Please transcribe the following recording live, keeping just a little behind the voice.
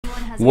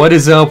What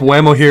is up?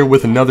 Whamo here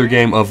with another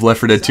game of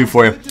Left 4 Dead 2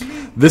 for you.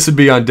 This would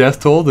be on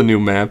Death Toll, the new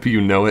map. You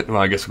know it. Well,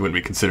 I guess it wouldn't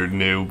be considered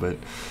new, but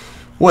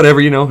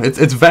whatever, you know.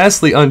 It's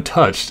vastly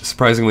untouched,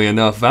 surprisingly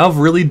enough. Valve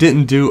really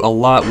didn't do a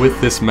lot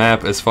with this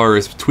map as far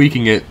as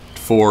tweaking it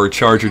for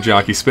Charger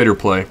Jockey Spitter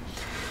play.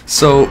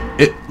 So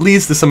it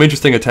leads to some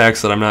interesting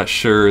attacks that I'm not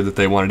sure that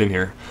they wanted in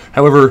here.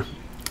 However,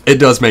 it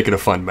does make it a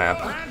fun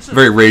map.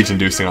 Very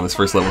rage-inducing on this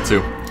first level,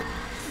 too.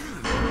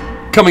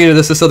 Coming into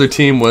this other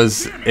team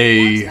was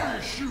a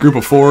group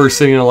of 4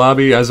 sitting in a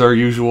lobby, as our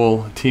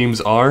usual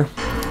teams are.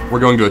 We're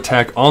going to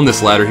attack on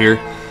this ladder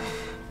here.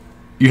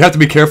 You have to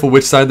be careful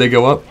which side they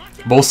go up.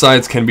 Both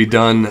sides can be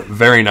done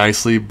very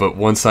nicely, but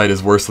one side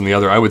is worse than the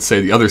other. I would say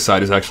the other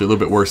side is actually a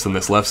little bit worse than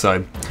this left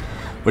side,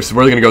 which is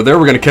where they're going to go. There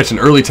we're going to catch an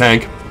early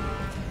tank.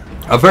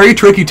 A very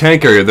tricky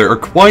tank area. There are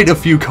quite a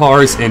few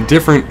cars in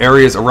different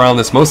areas around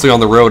this, mostly on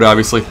the road,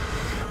 obviously,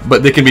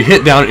 but they can be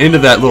hit down into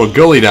that little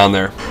gully down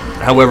there.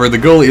 However, the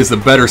gully is the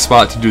better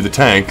spot to do the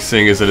tank,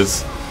 seeing as it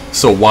is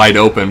so wide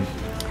open.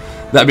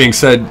 That being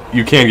said,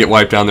 you can get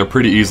wiped down there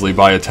pretty easily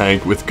by a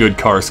tank with good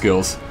car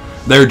skills.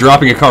 They're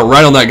dropping a car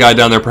right on that guy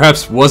down there,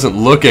 perhaps wasn't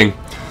looking.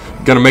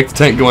 Gonna make the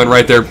tank go in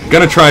right there.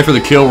 Gonna try for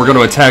the kill. We're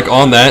gonna attack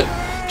on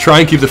that. Try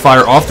and keep the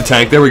fire off the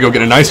tank. There we go,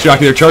 get a nice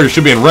jockey there. Charger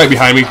should be in right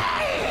behind me.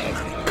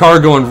 Car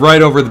going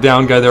right over the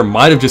down guy there.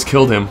 Might have just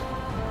killed him.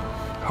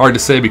 Hard to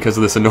say because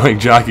of this annoying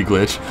jockey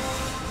glitch.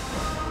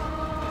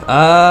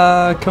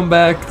 Come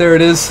back. There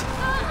it is.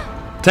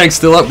 Tank's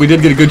still up. We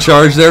did get a good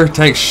charge there.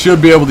 Tank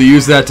should be able to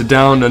use that to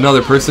down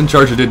another person.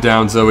 Charger did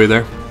down Zoe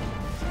there.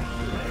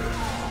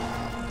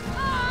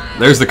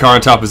 There's the car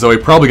on top of Zoe.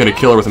 Probably going to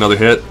kill her with another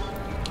hit.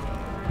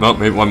 Oh,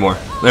 maybe one more.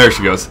 There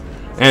she goes.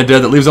 And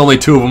dead. That leaves only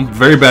 2 of them.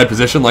 Very bad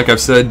position. Like I've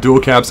said,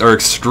 dual caps are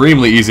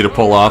extremely easy to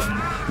pull off.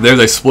 There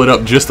they split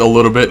up just a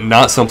little bit.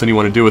 Not something you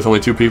want to do with only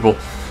 2 people.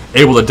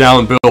 Able to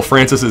down Bill.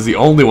 Francis is the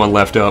only one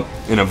left up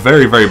in a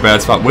very, very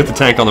bad spot with the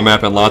tank on the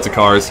map and lots of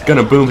cars.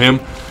 Gonna boom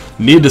him.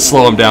 Need to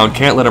slow him down.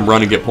 Can't let him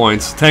run and get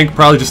points. Tank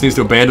probably just needs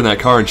to abandon that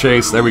car and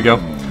chase. There we go.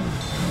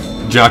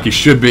 Jockey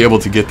should be able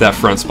to get that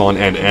front spawn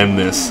and end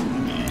this.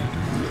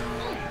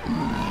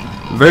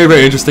 Very,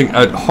 very interesting.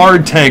 A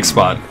hard tank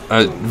spot.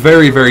 A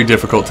very, very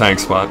difficult tank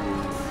spot.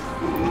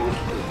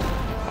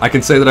 I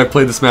can say that I've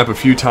played this map a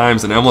few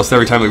times, and almost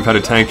every time we've had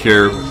a tank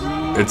here,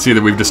 it's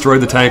either we've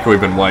destroyed the tank or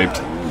we've been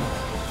wiped.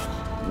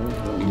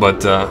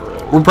 But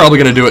we're probably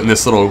going to do it in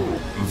this little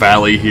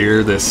valley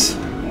here, this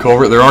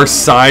culvert. There are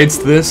sides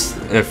to this,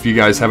 if you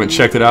guys haven't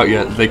checked it out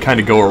yet. They kind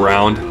of go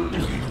around.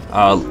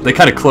 They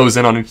kind of close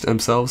in on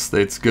themselves.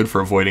 It's good for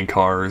avoiding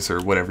cars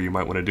or whatever you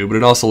might want to do, but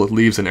it also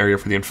leaves an area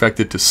for the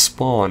infected to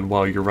spawn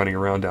while you're running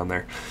around down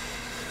there.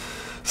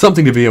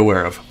 Something to be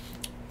aware of.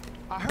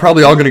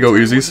 Probably all going to go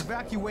Uzis.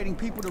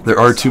 There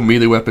are 2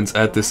 melee weapons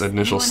at this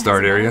initial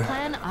start area.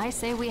 I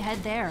say we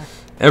head there.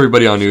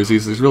 Everybody on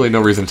Uzis. There's really no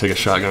reason to take a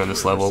shotgun on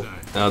this level.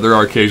 There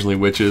are occasionally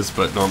witches,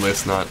 but normally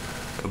it's not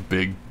a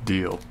big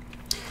deal.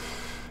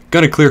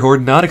 Gonna clear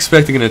Horde. Not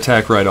expecting an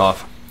attack right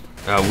off.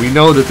 We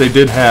know that they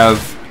did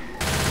have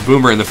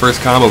Boomer in the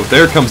first combo, but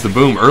there comes the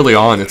boom early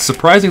on. It's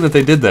surprising that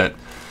they did that.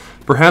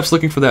 Perhaps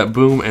looking for that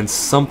boom and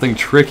something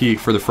tricky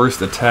for the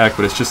first attack,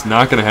 but it's just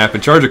not going to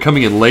happen. Charger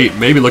coming in late,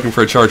 maybe looking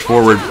for a charge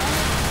forward.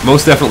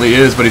 Most definitely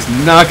is, but he's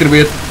not going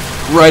to be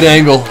at right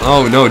angle.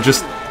 Oh no,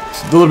 just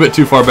a little bit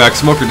too far back.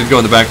 Smoker did go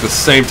in the back at the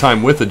same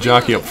time with the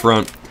jockey up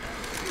front.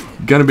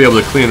 Gonna be able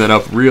to clean that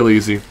up real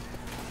easy.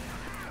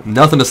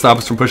 Nothing to stop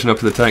us from pushing up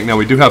to the tank. Now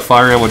we do have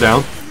fire ammo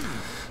down.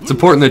 It's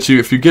important that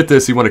if you get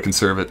this, you want to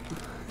conserve it.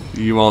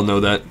 You all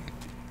know that.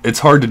 It's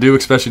hard to do,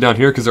 especially down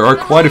here, because there are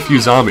quite a few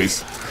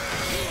zombies.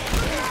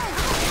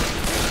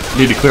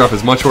 Need to clear off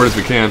as much horde as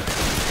we can.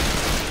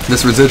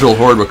 This residual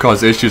horde will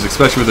cause issues,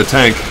 especially with the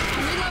tank.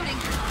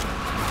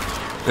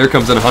 There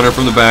comes in a hunter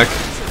from the back.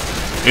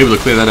 Able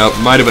to clean that up.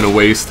 Might have been a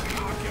waste.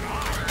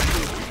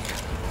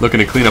 Looking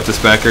to clean up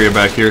this back area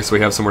back here so we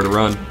have somewhere to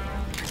run.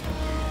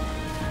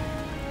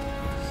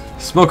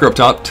 Smoker up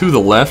top to the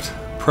left.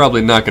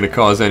 Probably not going to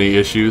cause any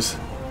issues.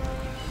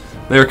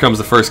 There comes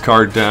the first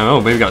car down.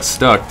 Oh, maybe got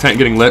stuck. Tank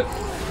getting lit.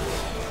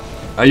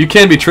 You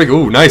can be tricky.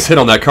 Ooh, nice hit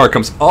on that car.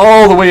 Comes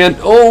all the way in.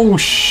 Oh,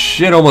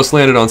 shit. Almost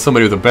landed on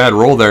somebody with a bad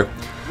roll there.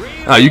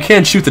 You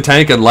can shoot the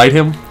tank and light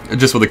him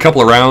just with a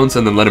couple of rounds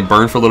and then let him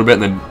burn for a little bit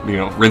and then, you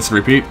know, rinse and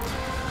repeat.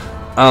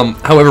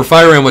 However,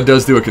 fire ammo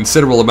does do a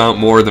considerable amount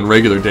more than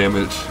regular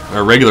damage,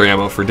 or regular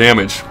ammo for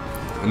damage,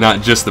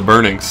 not just the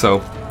burning. So,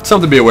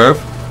 something to be aware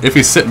of. If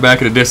he's sitting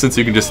back at a distance,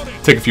 you can just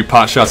take a few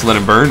pot shots and let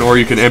him burn, or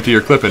you can empty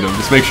your clip into him.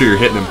 Just make sure you're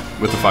hitting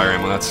him with the fire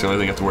ammo. That's the only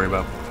thing you have to worry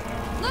about.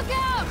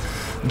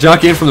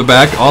 Jockey in from the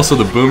back, also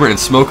the Boomer and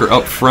Smoker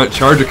up front.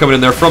 Charger coming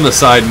in there from the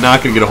side,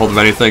 not going to get a hold of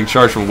anything.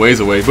 Charge from ways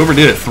away. Boomer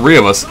did it 3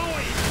 of us,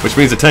 which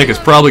means the tank is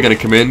probably going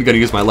to come in. Going to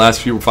use my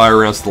last few fire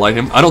rounds to light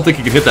him. I don't think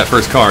he can hit that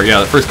first car.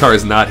 Yeah, the first car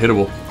is not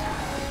hittable.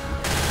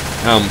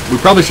 We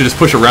probably should just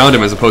push around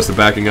him as opposed to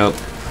backing up.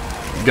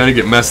 Going to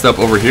get messed up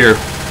over here.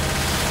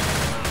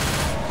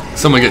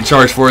 Someone getting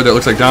charged forward. That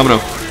looks like Domino.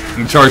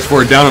 And charged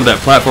forward down on that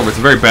platform. It's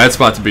a very bad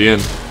spot to be in.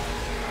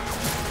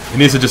 He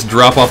needs to just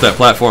drop off that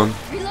platform.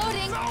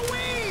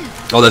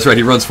 Oh, that's right.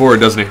 He runs forward,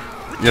 doesn't he?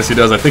 Yes, he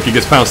does. I think he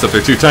gets pounced up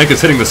there, too. Tank is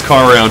hitting this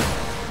car around.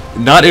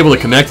 Not able to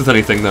connect with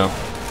anything, though.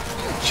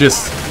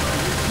 Just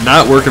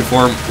not working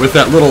for him. With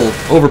that little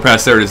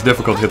overpass there, it is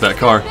difficult to hit that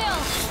car.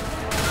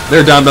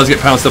 There, Dom does get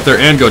pounced up there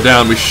and go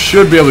down. We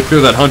should be able to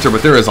clear that Hunter,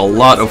 but there is a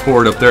lot of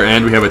horde up there,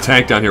 and we have a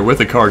tank down here with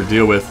a car to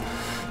deal with.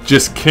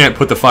 Just can't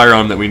put the fire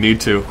on him that we need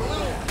to.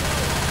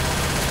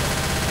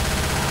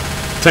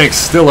 Tank's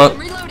still up.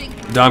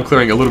 Dom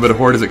clearing a little bit of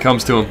horde as it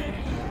comes to him.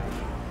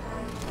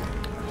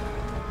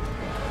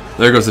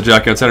 There goes the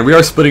jockey on center. We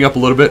are splitting up a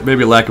little bit.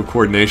 Maybe a lack of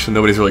coordination.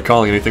 Nobody's really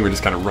calling anything. We're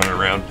just kind of running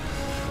around.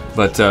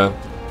 But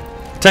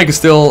tank is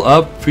still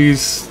up.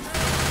 He's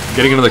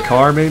getting into the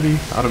car, maybe.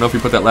 I don't know if he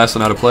put that last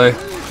one out of play.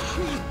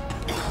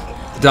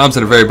 Dom's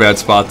in a very bad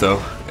spot,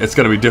 though. It's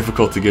going to be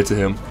difficult to get to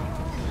him.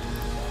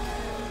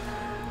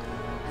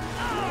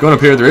 Going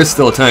up here, there is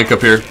still a tank up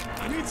here.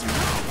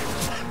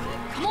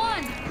 Come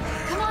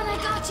on, I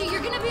got you.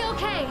 You're gonna be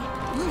okay.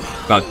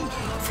 About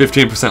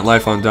 15%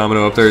 life on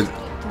Domino up there.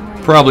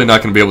 Probably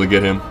not going to be able to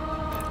get him.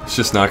 It's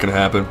just not going to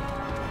happen.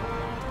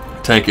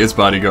 Tank is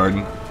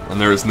bodyguarding,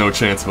 and there is no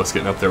chance of us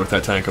getting up there with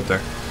that tank up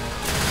there.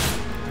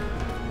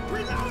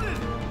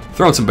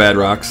 Throwing some bad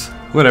rocks.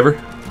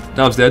 Whatever.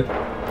 Dom's dead.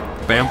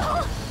 Bam.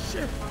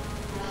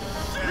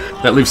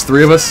 That leaves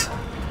 3 of us.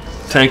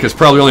 Tank is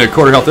probably only a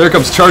quarter health. There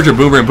comes Charger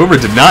Boomer, and Boomer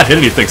did not hit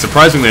anything.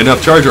 Surprisingly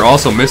enough, Charger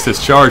also missed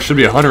his charge. Should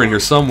be a Hunter in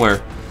here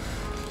somewhere.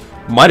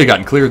 Might have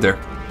gotten cleared there.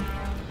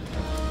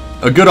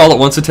 A good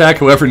all-at-once attack,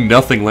 however,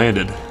 nothing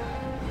landed.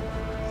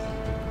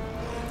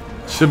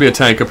 Should be a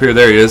tank up here.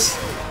 There he is.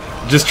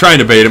 Just trying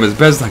to bait him as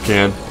best I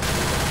can.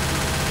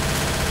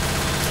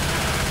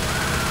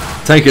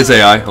 Tank is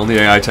AI. Only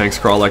AI tanks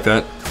crawl like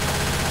that.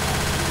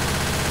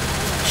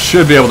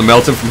 Should be able to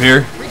melt him from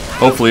here.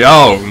 Hopefully.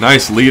 Oh,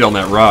 nice lead on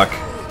that rock.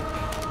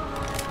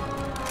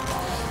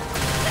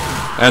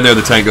 And there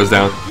the tank goes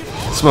down.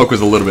 Smoke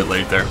was a little bit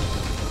late there.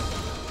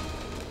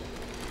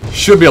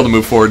 Should be able to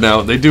move forward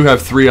now. They do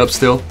have 3 up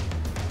still,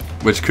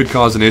 which could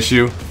cause an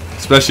issue,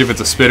 especially if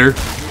it's a spitter.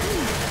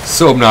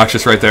 So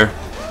obnoxious right there.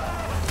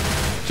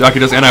 Jockey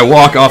does, and I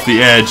walk off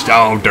the edge.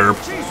 Oh, derp.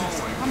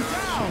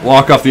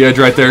 Walk off the edge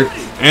right there,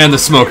 and the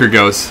smoker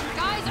goes.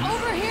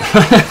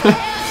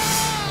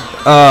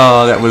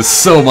 Oh, that was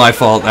so my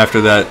fault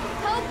after that.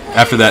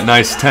 After that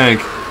nice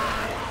tank.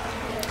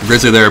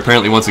 Grizzly there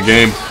apparently wants a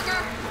game.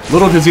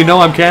 Little does he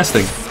know I'm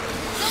casting.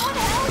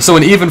 So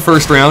an even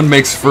first round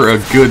makes for a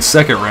good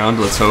second round,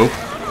 let's hope.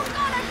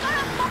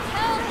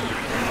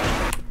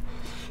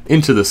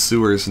 Into the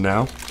sewers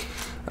now.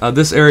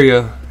 This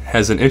area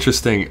has an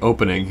interesting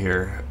opening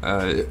here.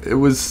 It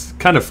was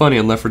kind of funny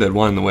in Left 4 Dead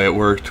 1 the way it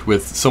worked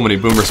with so many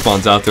boomer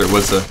spawns out there. It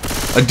was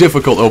a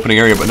difficult opening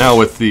area, but now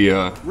with the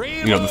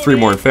the 3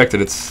 more infected,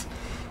 it's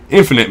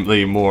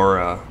infinitely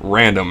more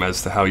random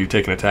as to how you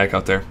take an attack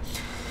out there.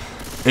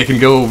 It can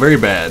go very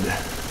bad.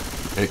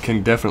 It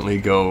can definitely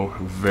go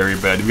very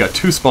bad. You've got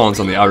 2 spawns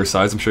on the outer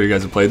sides. I'm sure you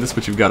guys have played this,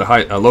 but you've got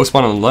a low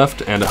spawn on the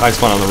left and a high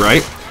spawn on the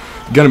right.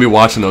 You're going to be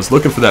watching those,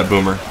 looking for that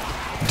boomer.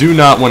 Do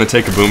not want to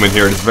take a boom in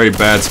here. It's a very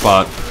bad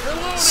spot.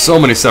 So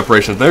many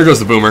separations. There goes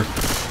the boomer.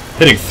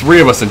 Hitting 3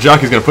 of us, and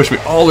Jockey's going to push me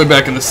all the way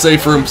back in the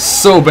safe room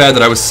so bad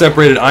that I was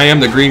separated. I am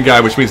the green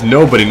guy, which means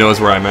nobody knows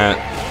where I'm at.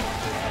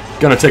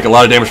 Going to take a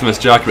lot of damage from this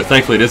Jockey, but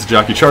thankfully it is a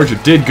Jockey. Charger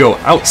did go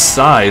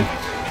outside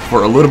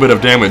for a little bit of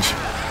damage.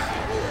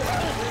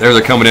 There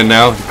they're coming in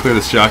now to clear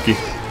this Jockey.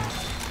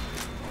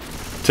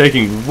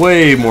 Taking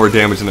way more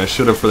damage than I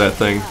should have for that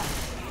thing.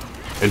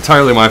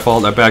 Entirely my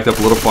fault. I backed up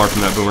a little far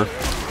from that boomer.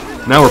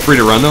 Now we're free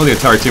to run though. The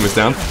entire team is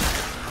down.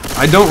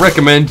 I don't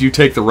recommend you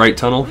take the right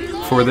tunnel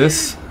for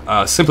this,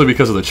 simply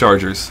because of the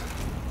chargers.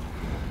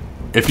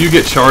 If you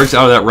get charged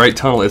out of that right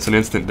tunnel, it's an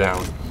instant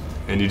down,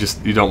 and you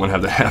don't want to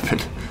have that happen.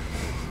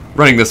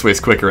 Running this way is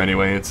quicker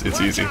anyway. It's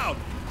easy.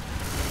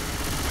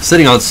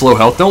 Sitting on slow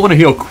health. Don't want to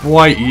heal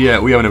quite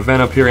yet. We have an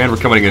event up here, and we're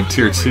coming in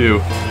tier 2.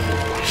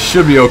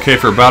 Should be okay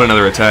for about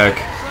another attack.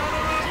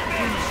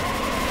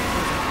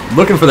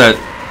 Looking for that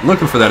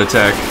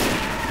attack.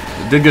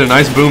 Did get a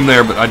nice boom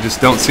there, but I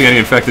just don't see any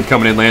infected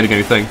coming in, landing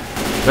anything.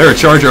 There, a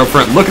Charger up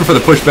front, looking for the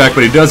pushback,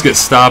 but he does get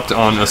stopped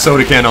on a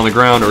soda can on the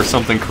ground or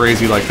something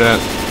crazy like that.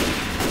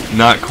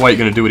 Not quite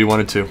going to do what he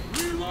wanted to.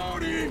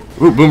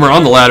 Ooh, Boomer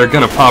on the ladder,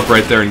 going to pop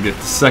right there and get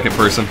the second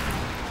person.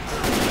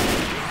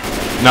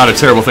 Not a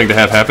terrible thing to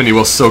have happen. He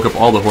will soak up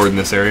all the horde in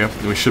this area,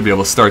 and we should be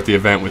able to start the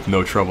event with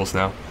no troubles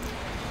now.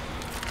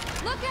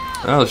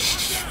 Oh,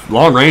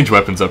 long-range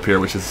weapons up here,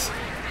 which is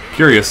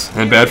curious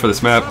and bad for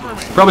this map.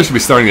 Probably should be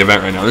starting the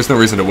event right now. There's no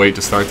reason to wait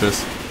to start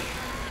this.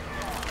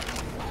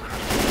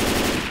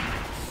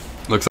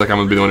 Looks like I'm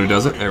going to be the one who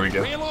does it. There we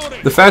go.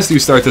 The faster you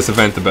start this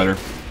event, the better.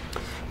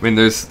 I mean,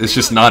 it's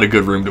just not a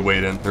good room to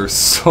wait in. There's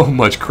so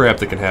much crap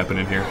that can happen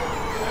in here.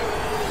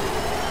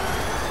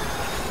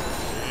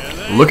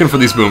 Looking for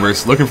these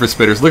boomers, looking for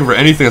spitters, looking for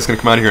anything that's going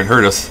to come out of here and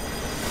hurt us.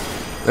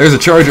 There's a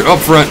Charger up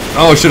front.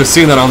 Oh, should have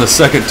seen that on the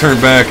second turn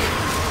back.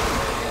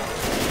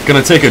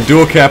 Gonna take a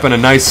dual cap and a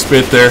nice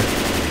spit there.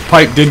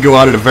 Pipe did go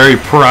out at a very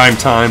prime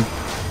time.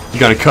 You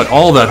gotta cut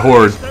all that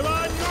horde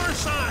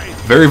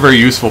Very, very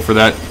useful for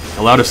that.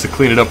 Allowed us to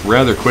clean it up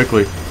rather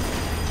quickly.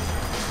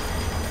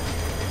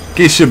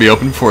 Gates should be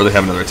open before they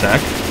have another attack.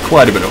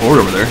 Quite a bit of horde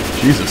over there.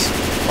 Jesus.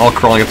 All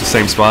crawling up the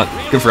same spot.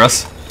 Good for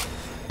us.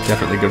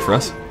 Definitely good for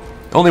us.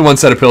 Only one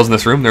set of pills in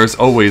this room. There's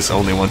always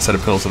only one set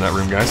of pills in that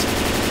room, guys.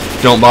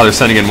 Don't bother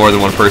sending in more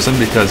than one person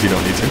because you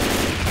don't need to.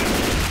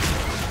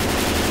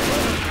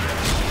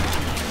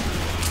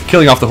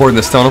 Killing off the horde in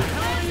this tunnel.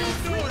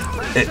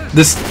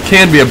 This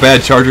can be a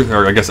bad charger,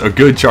 or I guess a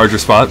good charger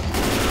spot.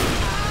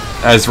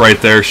 As right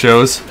there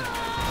shows.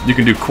 You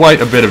can do quite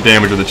a bit of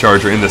damage with a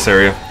charger in this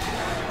area.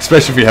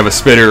 Especially if you have a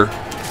spitter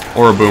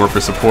or a boomer for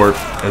support,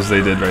 as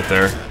they did right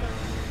there.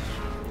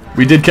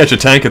 We did catch a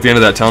tank at the end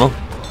of that tunnel.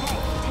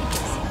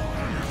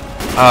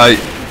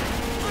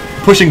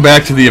 Pushing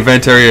back to the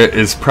event area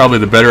is probably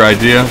the better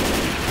idea.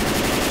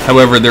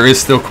 However, there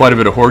is still quite a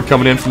bit of horde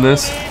coming in from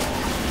this.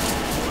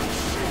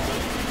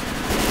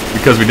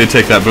 Because we did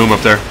take that boom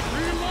up there.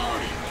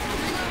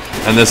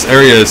 And this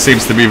area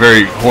seems to be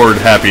very horde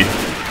happy.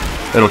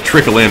 It'll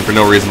trickle in for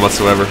no reason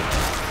whatsoever.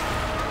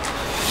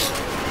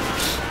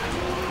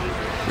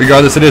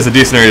 Regardless, it is a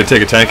decent area to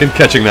take a tank in.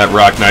 Catching that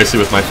rock nicely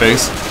with my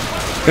face.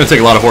 Gonna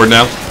take a lot of horde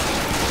now.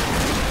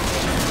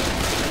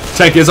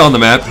 Tank is on the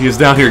map. He is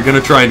down here,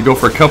 gonna try and go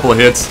for a couple of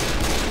hits.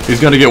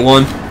 He's gonna get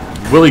one.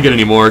 Will he get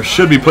any more?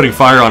 Should be putting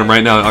fire on him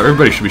right now.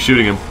 Everybody should be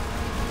shooting him.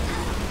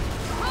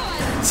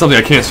 Something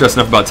I can't stress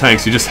enough about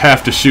tanks. You just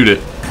have to shoot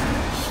it.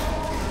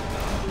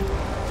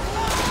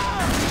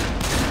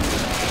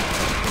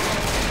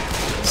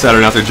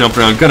 Saturn out there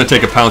jumping around. Gonna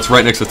take a pounce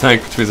right next to the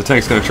tank, which means the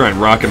tank's gonna try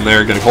and rock him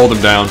there. Gonna hold him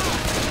down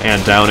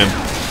and down him.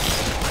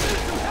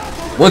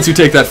 Once you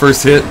take that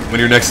first hit, when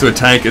you're next to a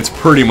tank, it's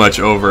pretty much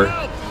over.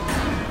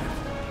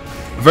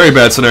 Very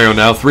bad scenario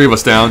now. 3 of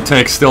us down.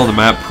 Tank's still on the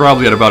map,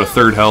 probably at about a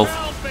third health.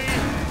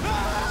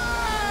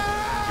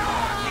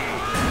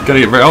 Gonna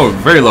get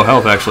very low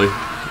health actually.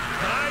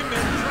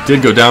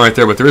 Did go down right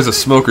there, but there is a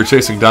smoker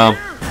chasing Dom.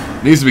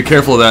 Needs to be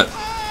careful of that.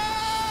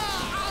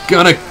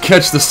 Gonna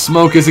catch the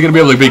smoke. Is he gonna be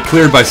able to be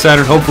cleared by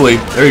Saturn? Hopefully.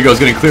 There he goes,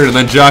 getting cleared and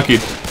then jockeyed.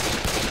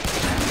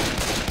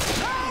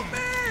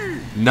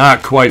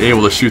 Not quite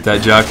able to shoot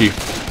that jockey.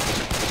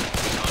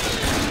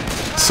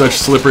 Such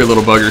slippery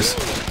little buggers.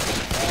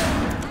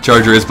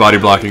 Charger is body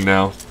blocking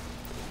now.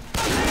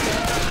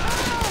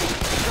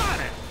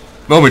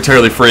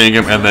 Momentarily freeing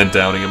him and then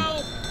downing him.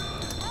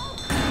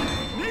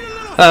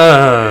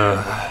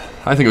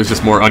 I think it was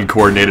just more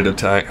uncoordinated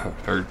attack,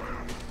 or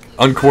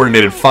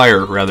uncoordinated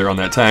fire rather on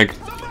that tank.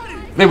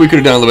 Maybe we could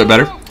have done a little bit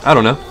better. I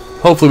don't know.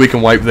 Hopefully we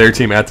can wipe their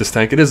team at this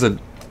tank. It is an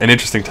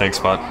interesting tank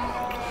spot.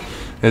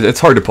 It's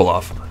hard to pull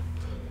off.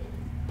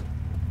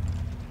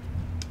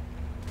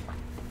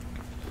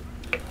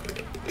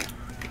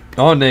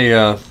 On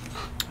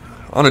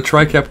a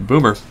tri-cap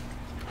boomer.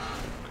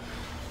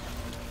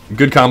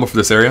 Good combo for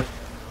this area.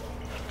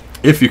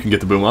 If you can get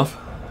the boom off.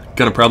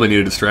 Gonna probably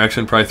need a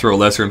distraction. Probably throw a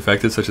lesser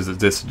infected, such as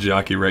this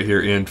jockey right here,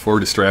 in for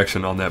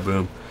distraction on that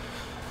boom.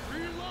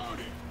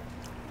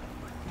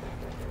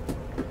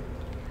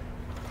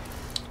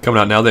 Coming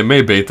out now. They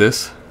may bait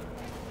this.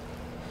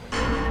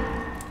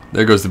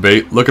 There goes the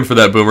bait. Looking for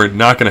that boomer.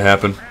 Not gonna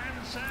happen.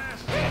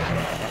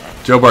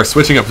 Joe Bar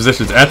switching up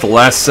positions at the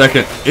last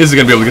second. Is he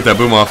gonna be able to get that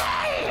boom off?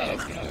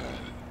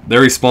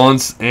 There he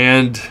spawns,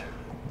 and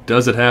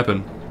does it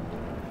happen?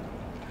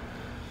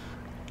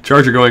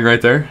 Charger going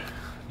right there.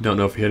 Don't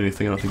know if he hit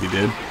anything. I don't think he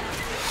did.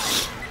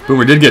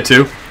 Boomer did get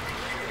 2.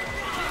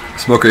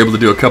 Smoker able to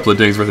do a couple of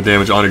dings worth of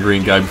damage on a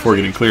green guy before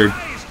getting cleared.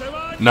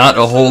 Not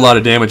a whole lot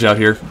of damage out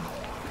here.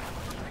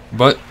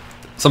 But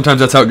sometimes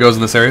that's how it goes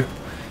in this area.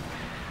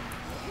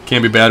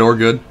 Can be bad or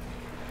good.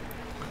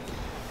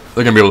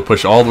 They're going to be able to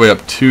push all the way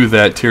up to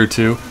that tier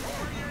 2.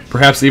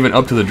 Perhaps even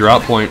up to the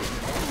drop point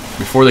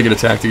before they get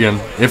attacked again.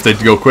 If they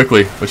go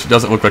quickly, which it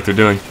doesn't look like they're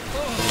doing.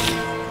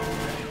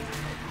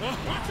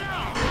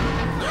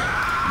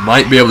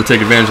 Might be able to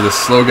take advantage of this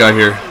slow guy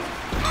here.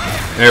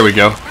 There we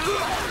go.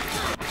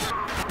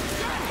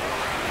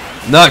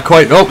 Not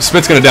quite. Oh,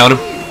 Spit's going to down him.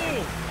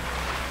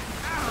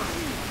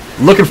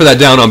 Looking for that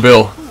down on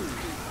Bill.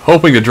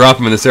 Hoping to drop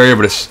him in this area,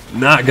 but it's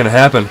not going to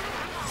happen.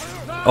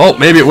 Oh,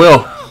 maybe it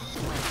will.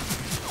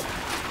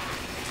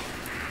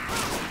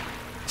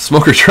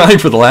 Smoker trying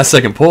for the last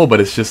second pull, but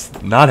it's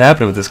just not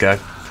happening with this guy.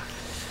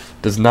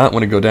 Does not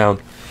want to go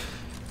down.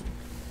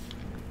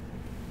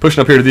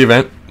 Pushing up here to the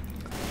event.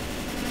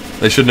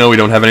 They should know we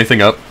don't have anything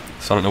up,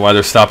 so I don't know why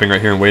they're stopping right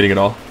here and waiting at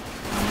all.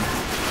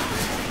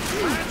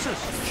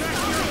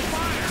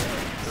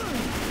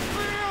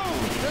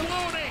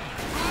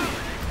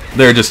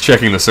 They're just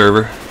checking the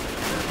server.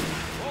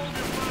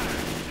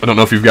 I don't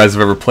know if you guys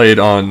have ever played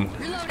on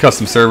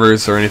custom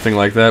servers or anything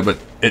like that, but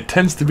it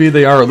tends to be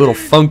they are a little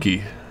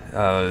funky.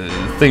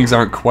 Things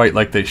aren't quite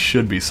like they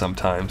should be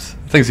sometimes.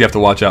 Things you have to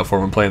watch out for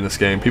when playing this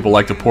game. People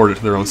like to port it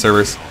to their own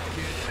servers.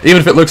 Even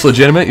if it looks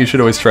legitimate, you should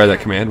always try that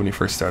command when you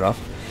first start off.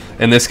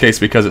 In this case,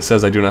 because it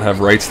says I do not have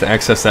rights to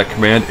access that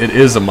command, it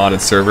is a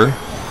modded server.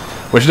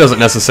 Which doesn't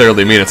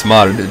necessarily mean it's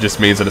modded, it just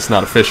means that it's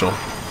not official.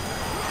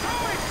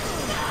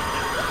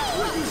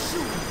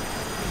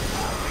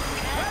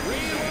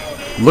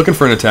 Looking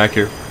for an attack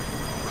here.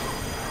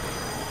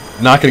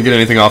 Not going to get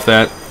anything off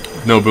that.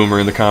 No boomer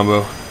in the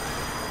combo.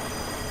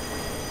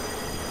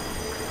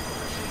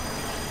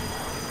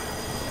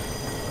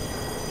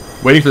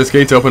 Waiting for this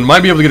gate to open.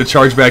 Might be able to get a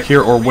charge back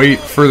here or wait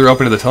further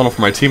up into the tunnel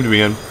for my team to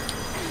be in.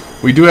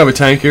 We do have a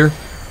tank here.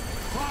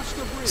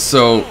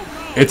 So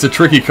it's a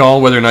tricky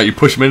call whether or not you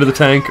push them into the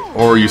tank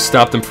or you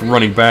stop them from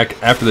running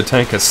back after the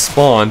tank has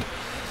spawned.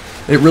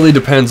 It really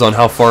depends on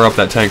how far up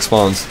that tank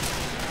spawns.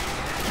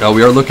 Now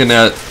we are looking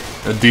at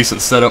a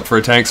decent setup for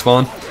a tank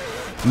spawn.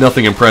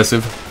 Nothing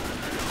impressive.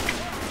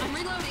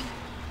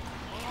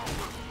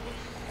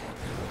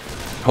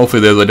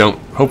 Hopefully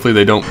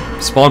they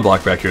don't spawn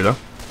block back here though.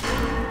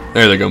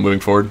 There they go, moving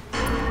forward.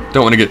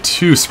 Don't want to get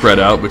too spread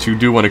out, but you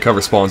do want to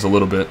cover spawns a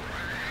little bit.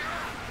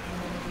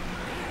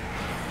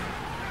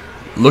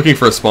 Looking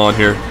for a spawn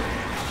here.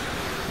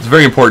 It's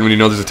very important when you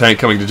know there's a tank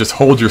coming to just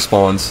hold your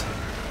spawns.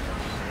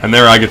 And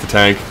there I get the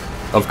tank,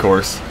 of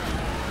course.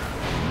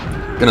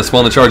 Gonna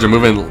spawn the charger,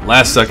 move in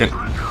last second.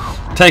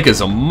 Tank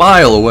is a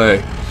mile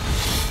away.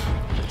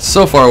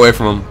 So far away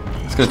from him.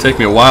 It's gonna take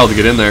me a while to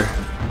get in there.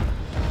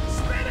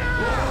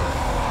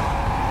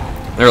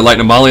 They're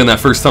lighting a molly in that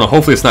first tunnel.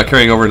 Hopefully it's not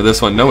carrying over into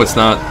this one. No, it's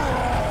not.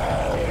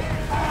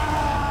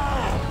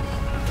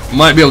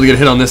 Might be able to get a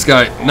hit on this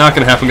guy. Not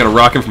gonna happen. Gonna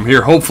rock him from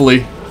here.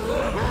 Hopefully.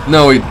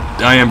 No,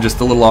 I am just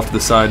a little off to the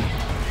side.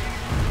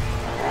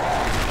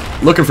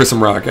 Looking for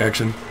some rock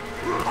action.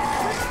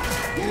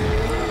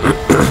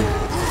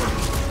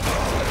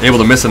 Able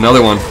to miss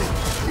another one.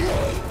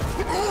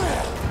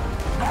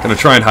 Gonna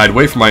try and hide.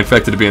 Wait for my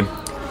infected to be in.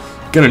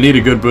 Gonna need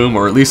a good boom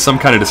or at least some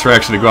kind of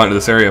distraction to go out into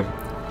this area.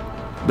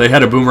 They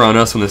had a boomer on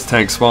us when this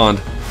tank spawned.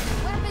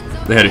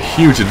 They had a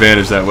huge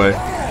advantage that way.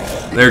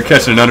 They were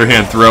catching an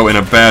underhand throw in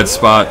a bad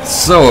spot.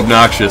 So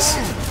obnoxious.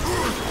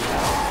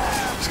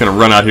 Just gonna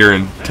run out here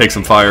and take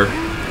some fire.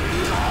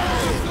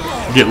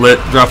 Get lit,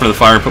 drop into the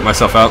fire and put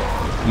myself out.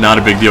 Not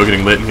a big deal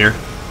getting lit in here.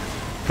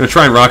 Gonna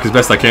try and rock as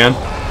best I can.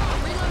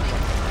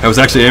 I was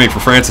actually aiming for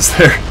Francis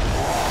there.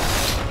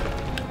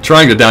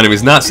 Trying to down him.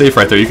 He's not safe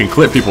right there. You can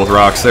clip people with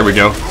rocks. There we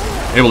go.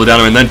 Able to down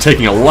him and then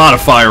taking a lot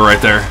of fire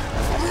right there.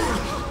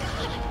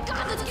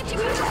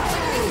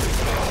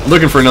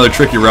 Looking for another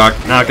tricky rock.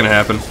 Not going to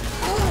happen.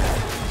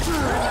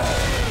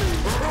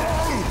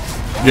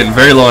 Getting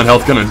very low on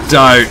health. Going to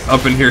die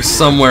up in here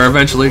somewhere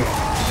eventually.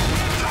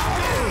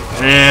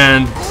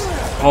 And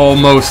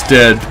almost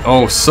dead.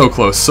 Oh, so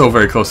close. So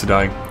very close to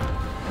dying.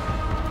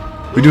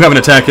 We do have an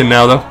attack in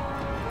now, though.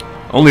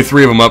 Only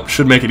 3 of them up.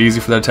 Should make it easy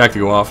for that attack to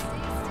go off.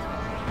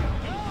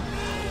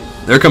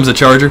 There comes a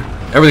charger.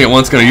 Everything at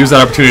once. Going to use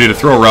that opportunity to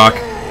throw a rock.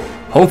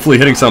 Hopefully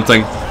hitting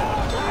something.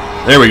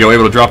 There we go.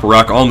 Able to drop a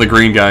rock on the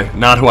green guy.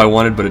 Not who I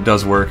wanted, but it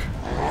does work.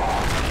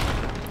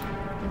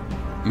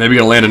 Maybe going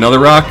to land another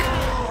rock.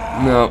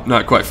 No,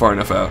 not quite far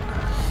enough out.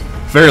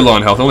 Very low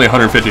on health. Only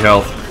 150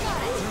 health.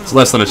 It's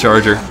less than a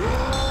charger.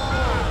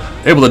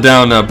 Able to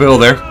down Bill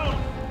there.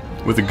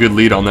 With a good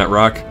lead on that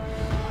rock.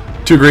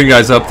 2 green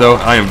guys up though.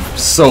 I am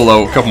so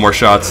low. A couple more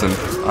shots and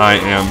I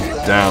am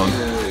down.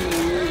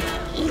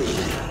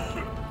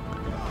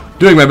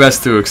 Doing my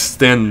best to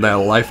extend the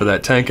life of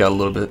that tank out a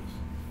little bit.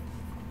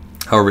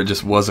 However, it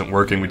just wasn't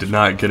working. We did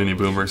not get any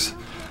boomers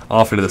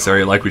off into this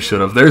area like we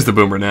should have. There's the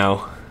boomer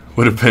now.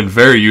 Would have been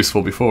very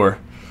useful before.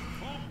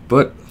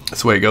 But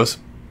that's the way it goes.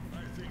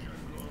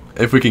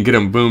 If we can get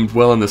him boomed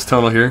well in this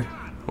tunnel here,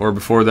 or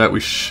before that,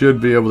 we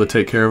should be able to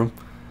take care of him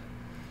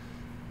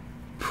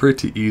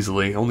pretty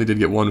easily. Only did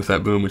get 1 with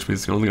that boom, which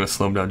means it's only going to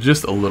slow him down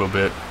just a little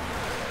bit.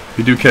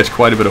 We do catch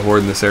quite a bit of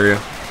horde in this area.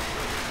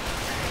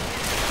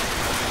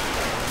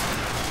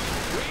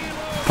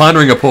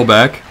 Pondering a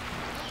pullback,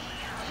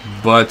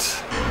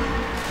 but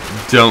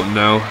don't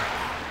know.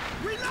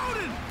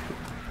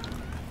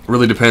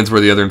 Really depends where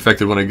the other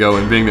infected want to go,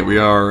 and being that we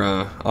are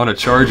on a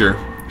charger,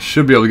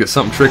 should be able to get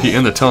something tricky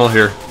in the tunnel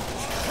here.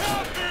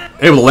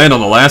 Able to land on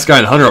the last guy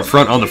and Hunter up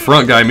front on the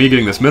front guy, me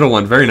getting this middle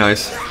one. Very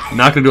nice.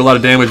 Not going to do a lot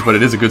of damage, but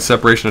it is a good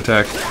separation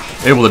attack.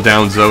 Able to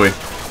down Zoe.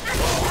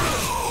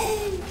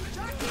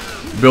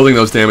 Building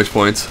those damage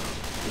points.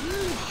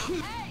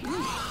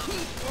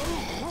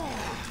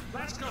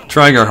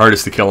 Trying our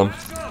hardest to kill him.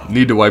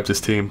 Need to wipe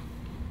this team.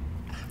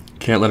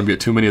 Can't let him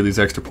get too many of these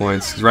extra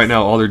points, because right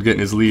now all they're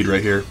getting is lead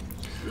right here.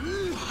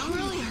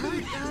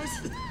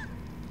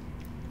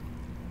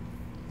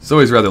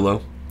 Zoe's rather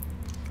low.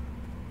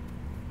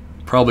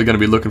 Probably going to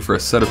be looking for a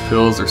set of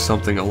pills or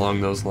something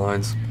along those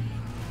lines.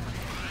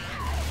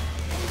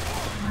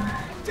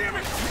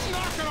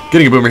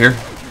 Getting a boomer here.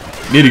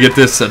 Need to get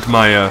this at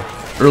my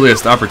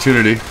earliest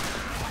opportunity.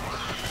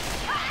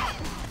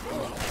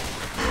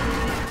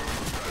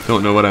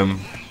 Don't know what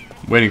I'm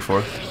waiting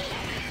for.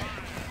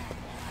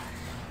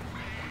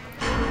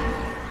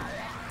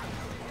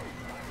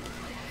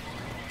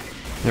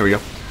 There we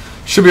go.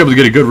 Should be able to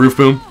get a good roof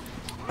boom.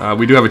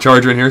 We do have a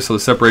charger in here, so the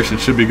separation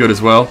should be good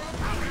as well.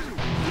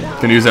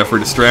 Gonna use that for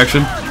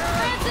distraction.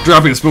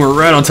 Dropping the spooner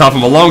right on top of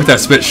him along with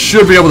that spit.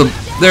 Should be able to...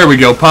 There we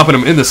go. Popping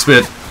him in the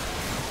spit.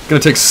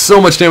 Gonna take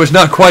so much damage.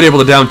 Not quite able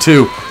to down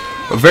 2.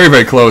 But very,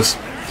 very close.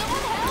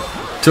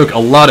 Took a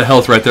lot of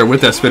health right there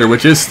with that spitter,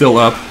 which is still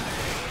up.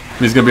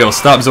 He's going to be able to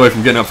stop Zoe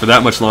from getting up for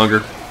that much longer.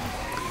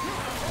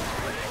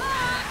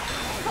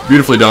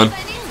 Beautifully done.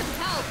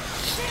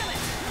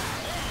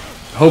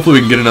 Hopefully we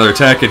can get another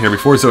attack in here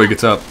before Zoe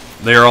gets up.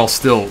 They are all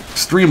still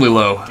extremely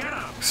low.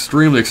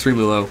 Extremely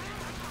low.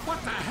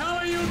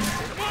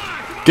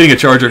 Getting a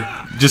charger.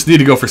 Just need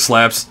to go for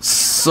slaps.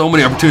 So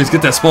many opportunities.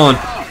 Get that spawn.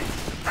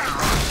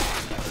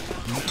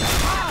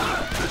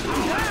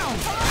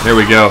 There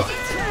we go.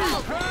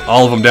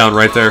 All of them down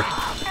right there.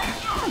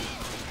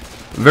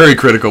 Very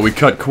critical. We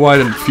cut quite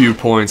a few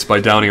points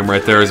by downing them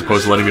right there as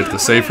opposed to letting it to the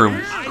safe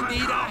room.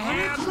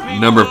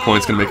 Number of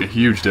points going to make a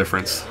huge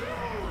difference.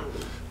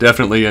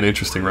 Definitely an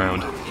interesting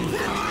round.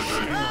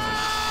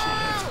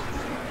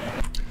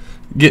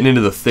 Getting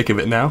into the thick of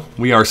it now.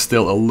 We are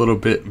still a little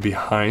bit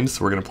behind,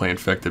 so we're going to play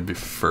Infected be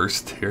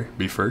first here.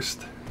 Be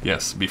first?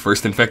 Yes, be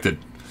first Infected.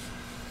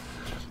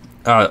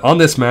 On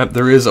this map,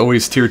 there is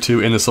always Tier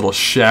 2 in this little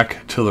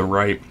shack to the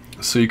right,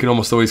 so you can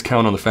almost always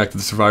count on the fact that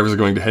the survivors are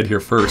going to head here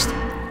first.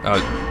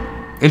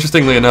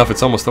 Interestingly enough,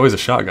 it's almost always a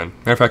shotgun.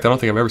 Matter of fact, I don't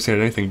think I've ever seen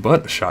anything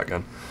but a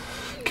shotgun.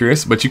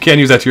 Curious, but you can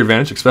use that to your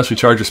advantage, especially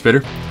Charger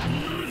Spitter.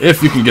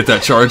 If you can get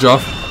that charge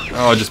off.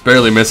 Oh, just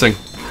barely missing.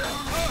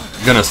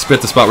 Gonna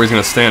spit the spot where he's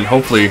gonna stand.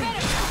 Hopefully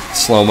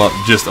slow him up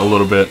just a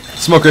little bit.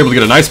 Smoker able to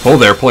get a nice pull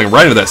there, pulling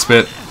right into that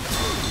spit. A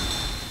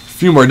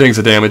few more dings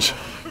of damage.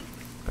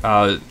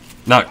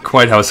 Not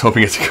quite how I was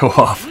hoping it to go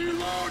off.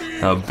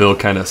 Bill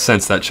kind of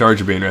sensed that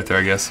charger being right there,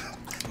 I guess.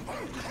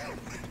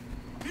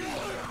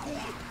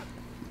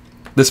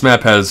 This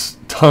map has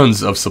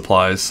tons of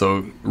supplies,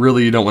 so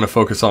really you don't want to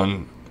focus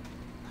on,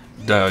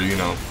 you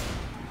know,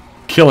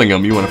 killing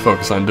them. You want to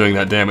focus on doing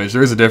that damage.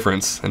 There is a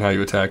difference in how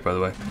you attack, by the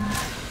way.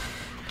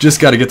 Just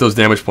got to get those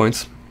damage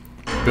points.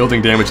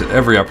 Building damage at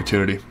every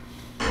opportunity.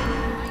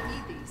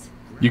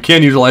 You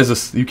can utilize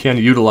this. You can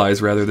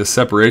utilize rather this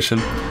separation,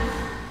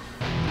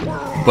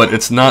 but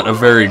it's not a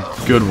very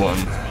good one.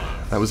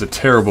 That was a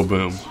terrible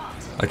boom.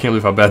 I can't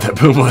believe how bad that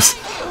boom was.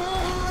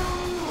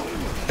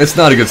 It's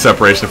not a good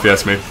separation, if you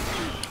ask me.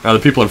 The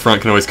people in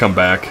front can always come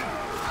back.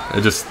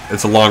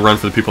 It's a long run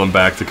for the people in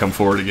back to come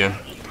forward again.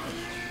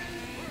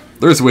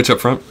 There's a witch up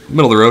front,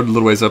 middle of the road, a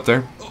little ways up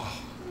there.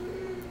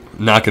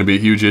 Not going to be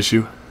a huge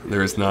issue.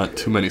 There is not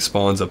too many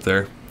spawns up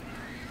there.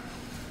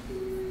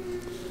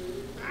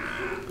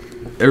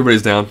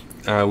 Everybody's down.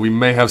 We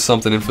may have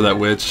something in for that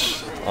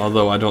witch,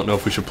 although I don't know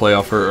if we should play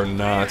off her or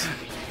not.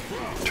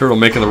 Turtle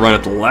making the run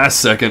at the last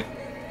second.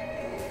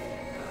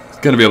 He's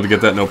going to be able to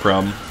get that no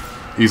problem.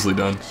 Easily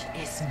done.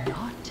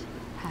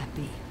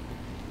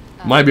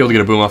 Might be able to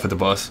get a boom off at the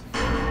bus.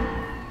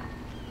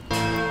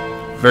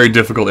 Very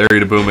difficult area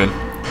to boom in.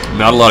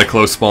 Not a lot of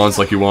close spawns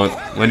like you want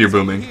when you're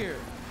booming.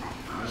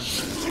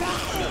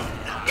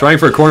 Trying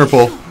for a corner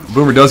pull.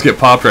 Boomer does get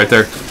popped right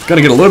there.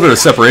 Gonna get a little bit of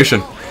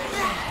separation.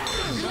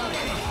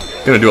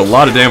 Gonna do a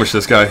lot of damage to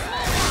this guy.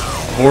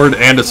 Horde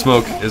and a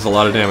smoke is a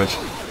lot of damage.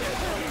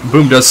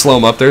 Boom does slow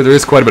him up there. There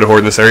is quite a bit of horde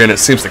in this area, and it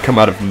seems to come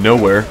out of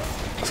nowhere,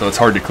 so it's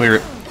hard to clear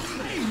it.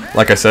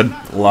 Like I said,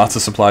 lots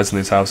of supplies in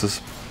these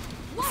houses.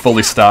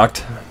 Fully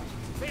stocked.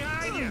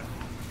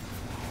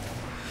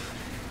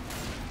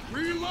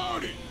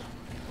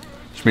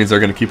 Which means they're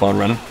going to keep on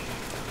running.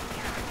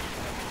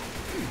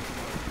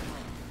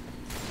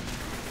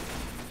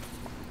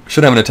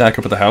 Should have an attack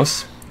up at the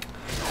house.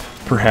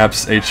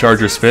 Perhaps a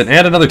charger spit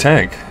and another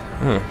tank.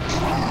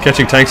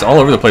 Catching tanks all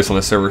over the place on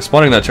this server.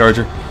 Spawning that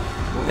charger.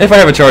 If I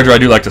have a charger, I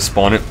do like to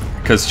spawn it,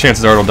 because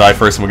chances are it'll die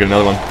first and we'll get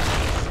another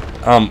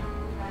one.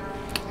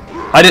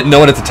 I didn't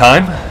know it at the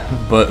time,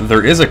 but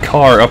there is a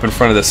car up in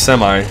front of this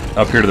semi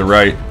up here to the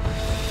right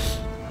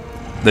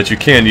that you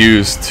can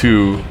use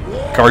to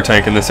car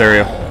tank in this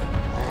area.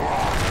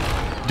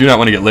 Do not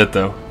want to get lit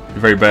though.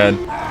 Very bad.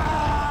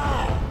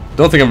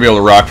 Don't think I'm going to be able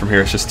to rock from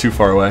here. It's just too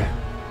far away.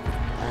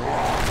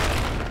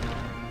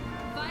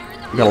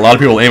 We got a lot of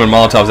people aiming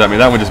Molotovs at me.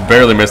 That one just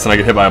barely missed and I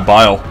get hit by a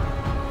bile.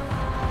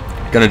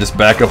 Gonna just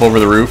back up over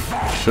the roof.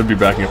 Should be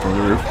backing up over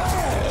the roof.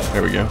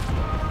 There we go.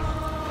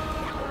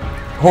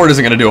 Horde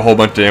isn't going to do a whole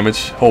bunch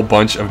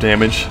of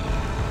damage.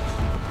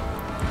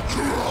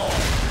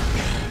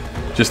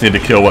 Just need to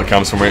kill what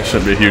comes from it.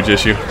 Shouldn't be a huge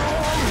issue.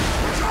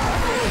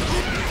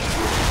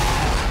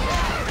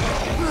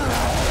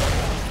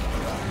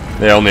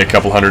 Yeah, only a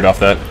couple hundred off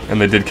that, and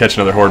they did catch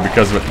another horde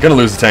because of it. Gonna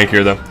lose the tank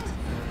here though.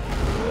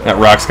 That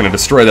rock's gonna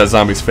destroy that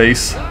zombie's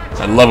face.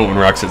 I love it when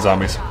rocks hit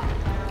zombies.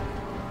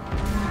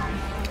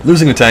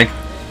 Losing the tank.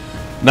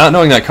 Not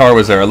knowing that car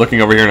was there.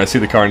 Looking over here and I see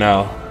the car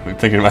now. I'm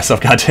thinking to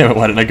myself, God damn it,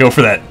 why didn't I go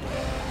for that?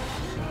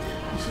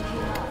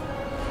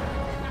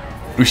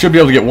 We should be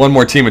able to get one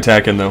more team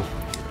attack in though,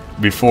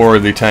 before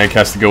the tank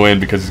has to go in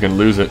because he's gonna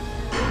lose it.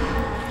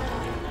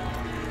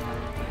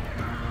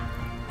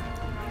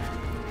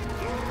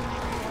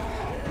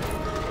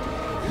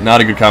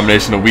 Not a good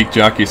combination of weak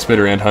jockey,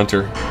 spitter, and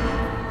hunter.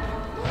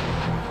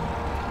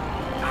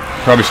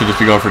 Probably should just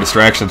be going for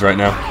distractions right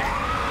now.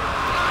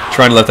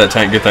 Trying to let that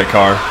tank get that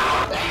car.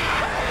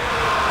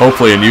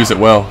 Hopefully, and use it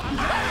well.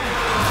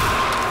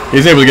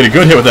 He's able to get a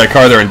good hit with that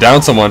car there and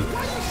down someone.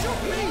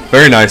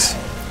 Very nice.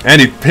 And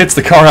he hits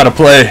the car out of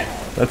play.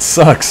 That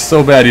sucks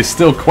so bad. He's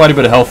still quite a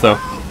bit of health, though.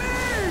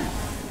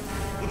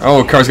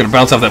 Oh, car's going to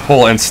bounce off that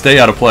pole and stay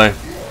out of play.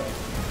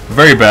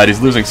 Very bad. He's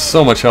losing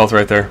so much health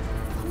right there.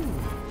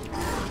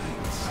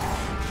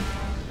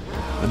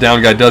 The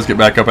down guy does get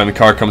back up and the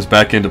car comes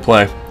back into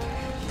play.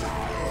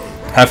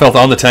 Half health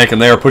on the tank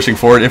and they are pushing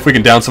forward. If we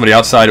can down somebody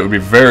outside, it would be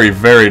very,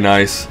 very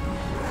nice.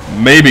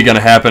 Maybe going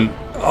to happen.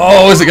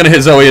 Oh, is it going to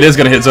hit Zoe? It is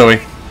going to hit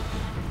Zoe.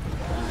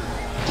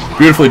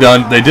 Beautifully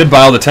done. They did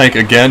bile the tank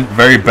again.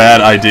 Very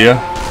bad idea.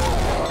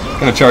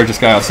 Going to charge this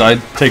guy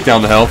outside. Take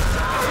down the health.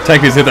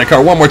 Tank needs to hit that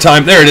car one more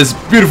time. There it is.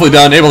 Beautifully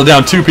done. Able to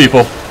down 2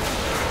 people.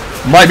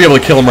 Might be able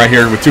to kill him right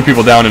here with 2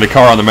 people down in a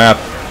car on the map.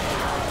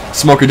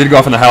 Smoker did go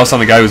off in the house on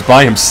the guy who's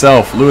by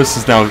himself. Lewis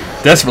is now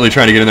desperately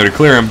trying to get in there to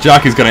clear him.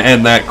 Jockey's going to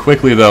end that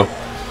quickly, though.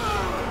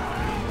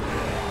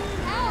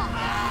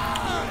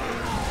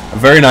 A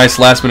very nice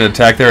last-minute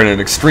attack there and an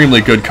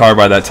extremely good car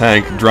by that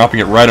tank, dropping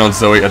it right on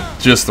Zoe at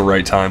just the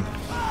right time.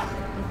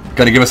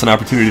 Going to give us an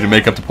opportunity to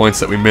make up the points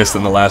that we missed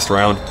in the last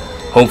round,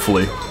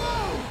 hopefully.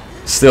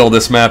 Still,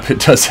 this map, it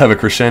does have a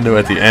crescendo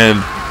at the end,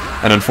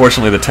 and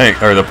unfortunately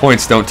the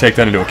points don't take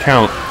that into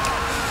account,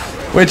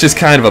 which is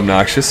kind of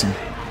obnoxious,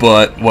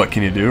 but what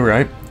can you do,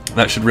 right?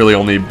 That should really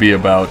only be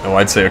about, oh,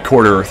 I'd say a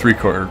quarter or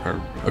three-quarter,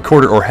 or a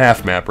quarter or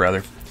half map,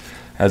 rather,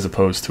 as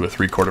opposed to a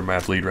three-quarter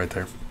map lead right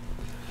there.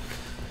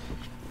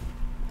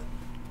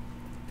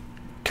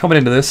 Coming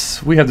into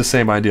this, we have the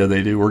same idea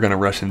they do. We're going to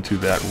rush into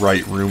that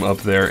right room up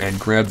there and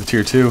grab the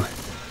tier 2.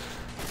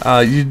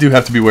 You do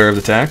have to be aware of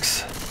the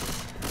attacks.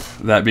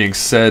 That being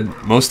said,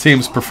 most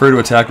teams prefer to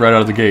attack right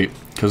out of the gate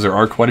because there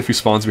are quite a few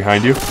spawns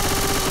behind you,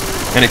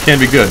 and it can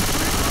be good.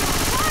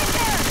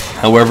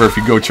 However, if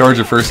you go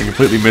charger first and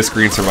completely miss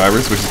green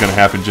survivors, which is going to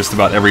happen just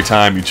about every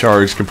time you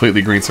charge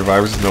completely green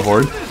survivors with no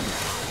horde,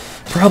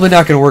 probably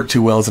not going to work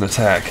too well as an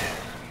attack.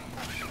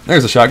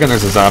 There's a shotgun.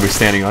 There's a zombie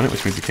standing on it,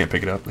 which means you can't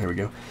pick it up. There we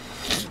go.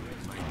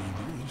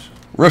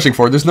 Rushing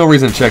forward, there's no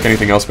reason to check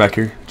anything else back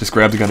here. Just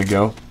grab the gun and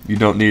go. You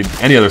don't need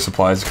any other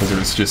supplies because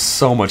there's just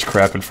so much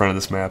crap in front of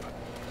this map.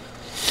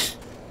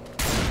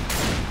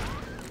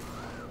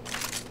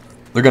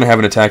 They're going to have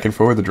an attack in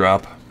forward the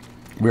drop.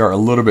 We are a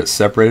little bit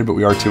separated, but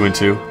we are 2 and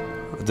 2.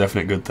 A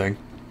definite good thing.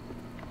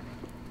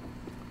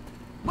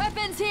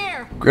 Weapons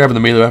here. Grabbing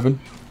the melee weapon,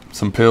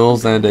 some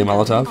pills, and a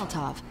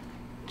Molotov.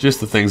 Just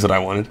the things that I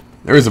wanted.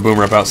 There is a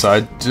boomer up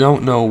outside.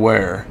 Don't know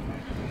where.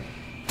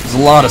 There's a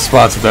lot of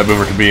spots that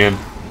boomer could be in.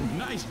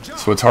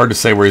 So it's hard to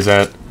say where he's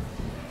at.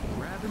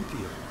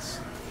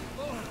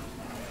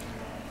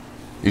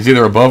 He's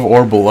either above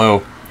or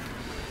below.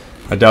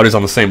 I doubt he's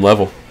on the same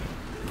level.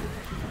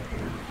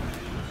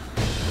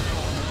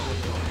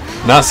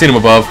 Not seen him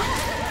above,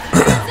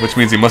 which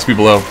means he must be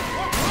below.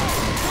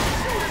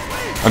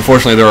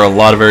 Unfortunately, there are a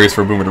lot of areas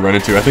for a boomer to run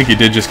into. I think he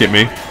did just get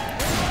me.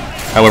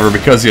 However,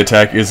 because the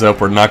attack is up,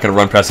 we're not going to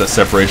run past that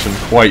separation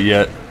quite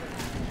yet.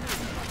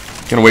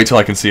 Gonna wait till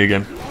I can see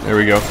again. There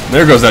we go.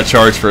 There goes that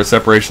charge for a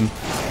separation.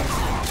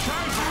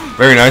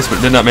 Very nice, but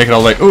did not make it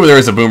all the way. Ooh, there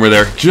is a boomer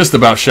there. Just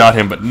about shot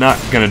him, but not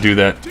going to do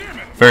that.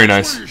 Very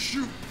nice.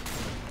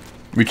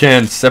 We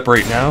can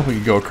separate now. We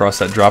can go across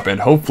that drop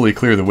and hopefully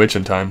clear the witch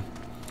in time.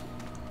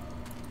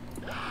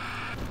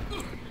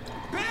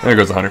 There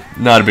goes the hunter.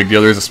 Not a big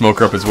deal. There's a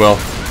smoker up as well.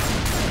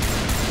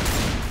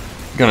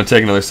 Gonna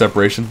take another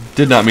separation.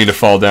 Did not mean to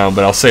fall down,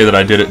 but I'll say that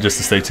I did it just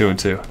to stay 2 and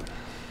 2.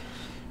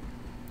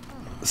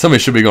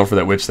 Somebody should be going for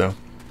that witch, though.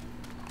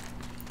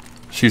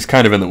 She's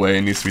kind of in the way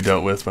and needs to be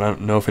dealt with, but I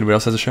don't know if anybody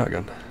else has a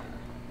shotgun.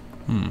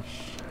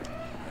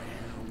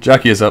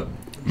 Jockey is up.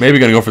 Maybe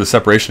going to go for the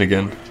separation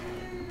again.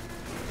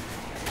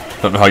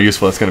 Don't know how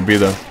useful that's going to be,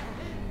 though.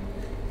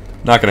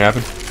 Not going to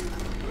happen.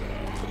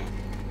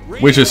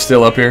 Witch is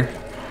still up here.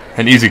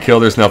 An easy kill.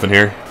 There's nothing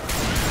here.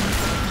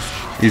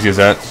 Easy as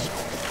that.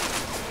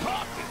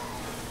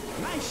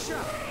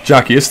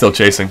 Jockey is still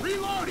chasing.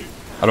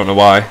 I don't know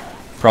why.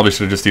 Probably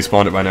should have just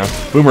despawned it by now.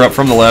 Boomer up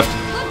from the left.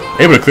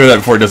 Able to clear that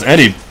before it does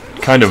any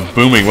kind of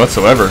booming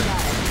whatsoever.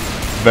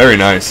 Very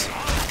nice.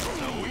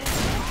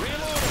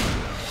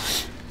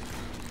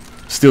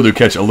 Still do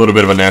catch a little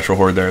bit of a natural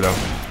horde there, though.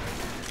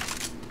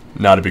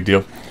 Not a big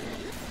deal.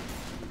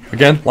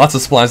 Again, lots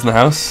of supplies in the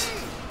house.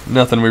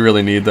 Nothing we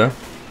really need, though,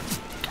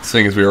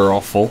 seeing as we are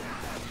all full.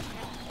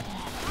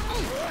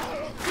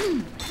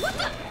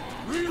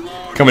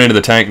 Coming into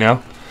the tank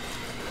now.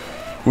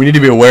 We need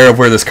to be aware of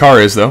where this car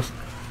is, though.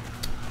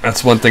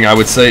 That's one thing I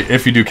would say.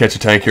 If you do catch a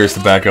tank here, is to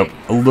back up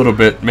a little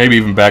bit, maybe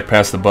even back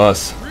past the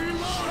bus.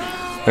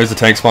 There's the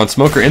tank spawn.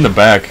 Smoker in the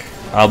back,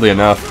 oddly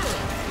enough.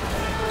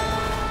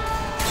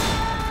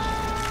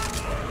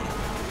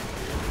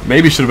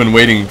 Maybe should have been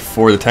waiting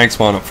for the tank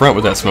spawn up front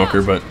with that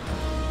smoker, but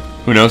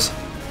who knows.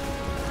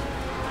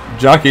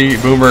 Jockey,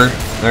 boomer,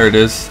 there it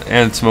is,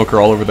 and smoker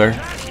all over there.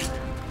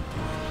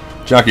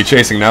 Jockey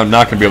chasing now,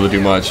 not going to be able to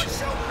do much.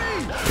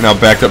 We're now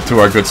backed up to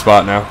our good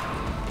spot now,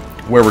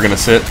 where we're going to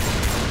sit.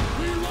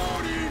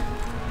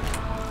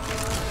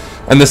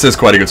 And this is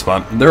quite a good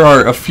spot. There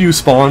are a few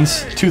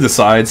spawns to the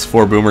sides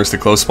for boomers to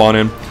close spawn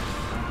in,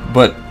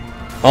 but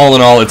All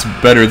in all, it's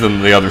better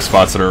than the other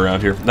spots that are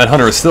around here. That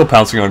hunter is still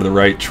pouncing onto the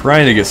right,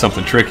 trying to get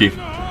something tricky.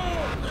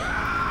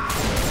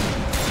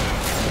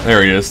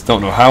 There he is.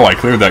 Don't know how I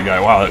cleared that guy.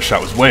 Wow, that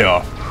shot was way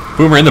off.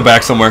 Boomer in the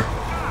back somewhere.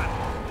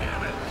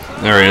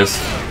 There he is.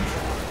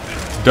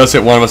 Does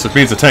hit one of us, which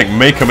means the tank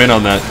may come in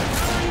on that.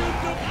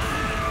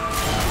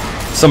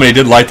 Somebody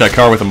did light that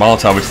car with a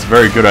Molotov, which is a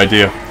very good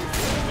idea.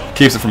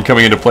 Keeps it from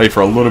coming into play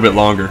for a little bit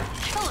longer.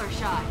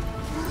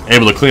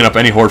 Able to clean up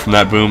any horde from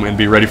that boom and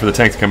be ready for the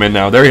tank to come in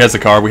now. There he has the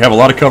car. We have a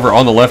lot of cover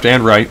on the left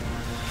and right.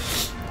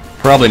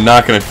 Probably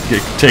not going to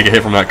take a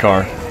hit from that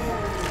car.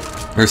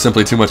 There's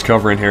simply too much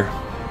cover in here.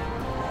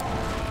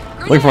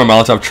 Looking for my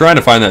Molotov, trying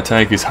to find that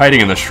tank. He's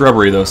hiding in the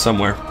shrubbery though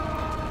somewhere.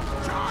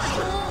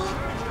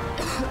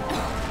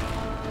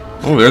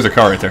 Oh, there's a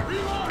car right there.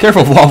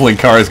 Careful of wobbling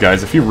cars,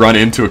 guys. If you run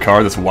into a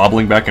car that's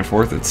wobbling back and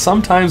forth, it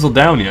sometimes will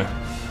down you.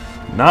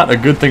 Not a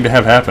good thing to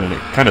have happen, and it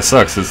kind of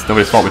sucks. It's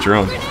nobody's fault but your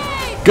own.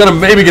 Gonna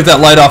maybe get that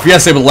light off.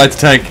 Yes, able to light the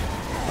tank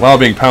while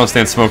being pounced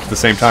and smoked at the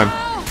same time.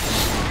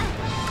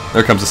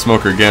 There comes the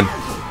smoker again.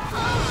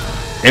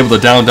 Able to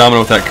down Domino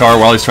with that car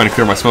while he's trying to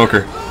clear my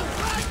smoker.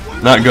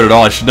 Not good at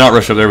all. I should not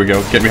rush up. There we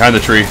go. Get behind the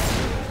tree.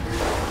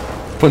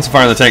 Putting some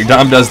fire in the tank.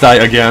 Dom does die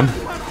again.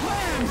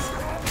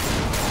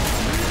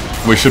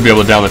 We should be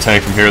able to down the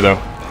tank from here, though.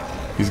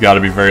 He's got to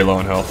be very low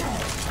in health.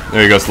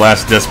 There he goes.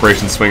 Last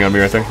desperation swing on me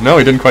right there. No,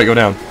 he didn't quite go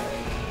down.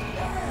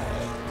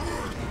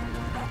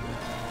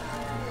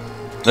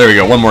 There we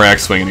go. One more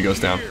axe swing and he goes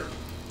down.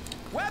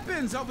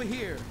 Weapons over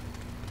here.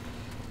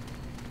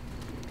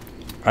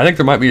 I think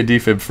there might be a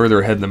defib further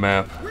ahead in the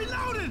map.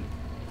 Reloading.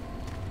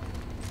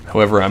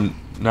 However, I'm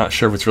not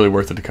sure if it's really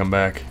worth it to come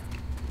back.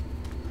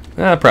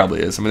 It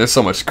probably is. I mean, there's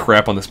so much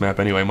crap on this map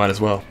anyway. Might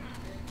as well.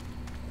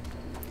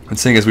 And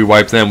seeing as we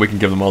wipe them, we can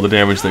give them all the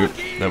damage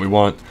that we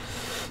want.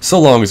 So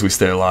long as we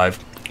stay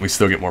alive, we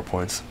still get more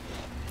points.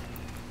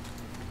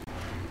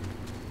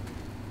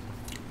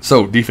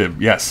 So,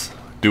 defib, yes.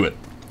 Do it.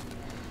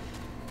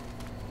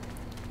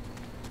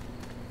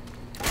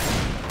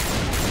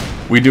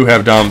 We do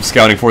have Dom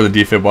scouting for the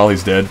defib while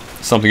he's dead.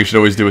 Something you should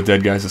always do with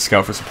dead guys is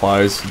scout for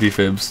supplies,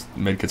 defibs,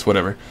 medkits,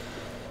 whatever.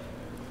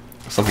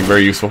 Something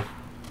very useful.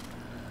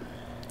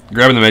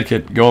 Grabbing the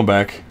medkit, going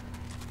back.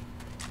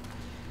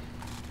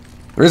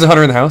 There is a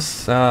hunter in the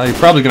house. He's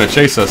probably going to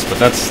chase us, but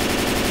that's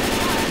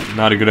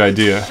not a good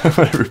idea.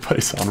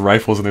 Everybody's on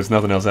rifles and there's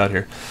nothing else out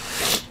here.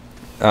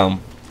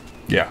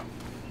 Yeah.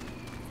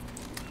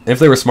 If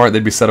they were smart,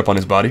 they'd be set up on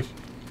his body.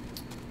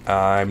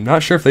 I'm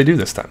not sure if they do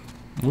this time.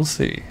 We'll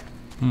see.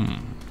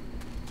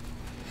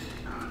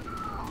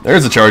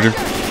 There's a charger.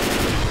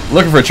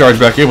 Looking for a charge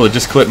back, able to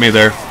just clip me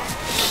there.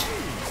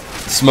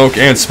 Smoke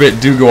and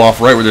spit do go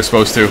off right where they're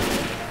supposed to.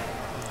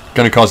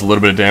 Gonna cause a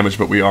little bit of damage,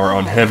 but we are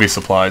on heavy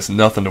supplies.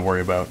 Nothing to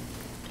worry about.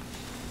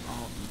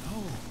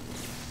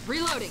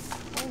 Reloading.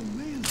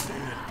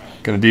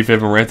 Gonna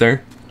defib him right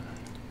there.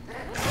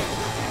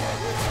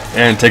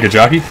 And take a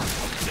jockey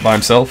by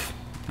himself.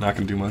 Not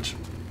gonna do much.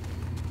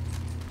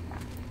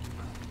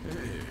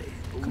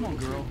 Come on,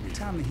 girl.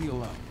 Time to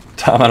heal up.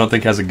 Tom, I don't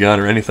think has a gun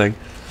or anything.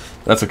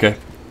 That's okay.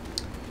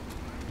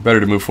 Better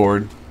to move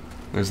forward.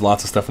 There's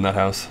lots of stuff in that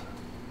house.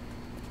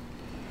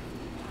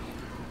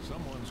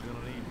 Someone's gonna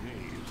need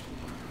these.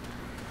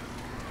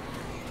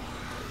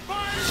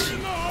 Fire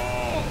in the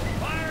hole!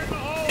 Fire in the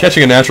hole!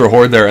 Catching a natural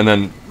horde there, and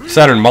then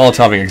Saturn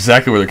Molotoving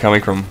exactly where they're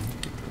coming from.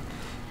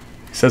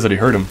 He says that he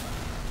heard him,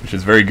 which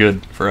is very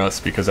good for us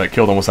because that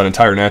killed almost that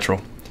entire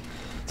natural.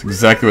 It's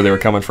exactly where they were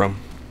coming from.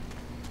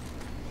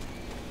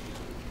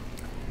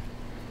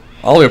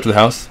 All the way up to the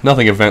house.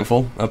 Nothing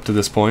eventful up to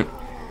this point.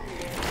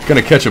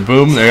 Gonna catch a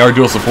boom. They are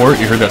dual support.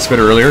 You heard that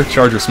spitter earlier.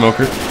 Charger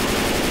smoker.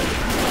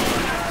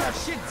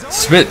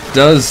 Spit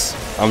does,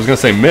 I was gonna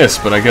say miss,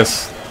 but I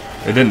guess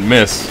it didn't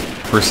miss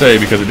per se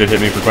because it did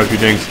hit me for quite a few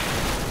dings.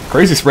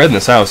 Crazy spread in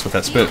this house with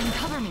that spit.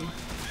 Cover me.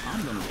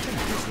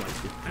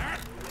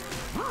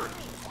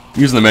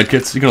 Using the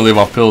medkits. You're gonna live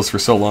off pills for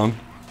so long.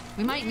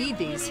 We might need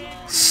these.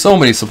 So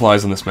many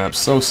supplies on this map.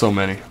 So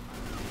many.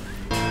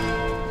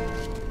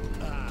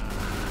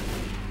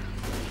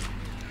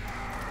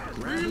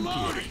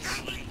 Reloading!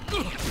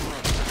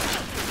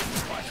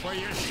 Watch where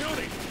you're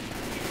shooting!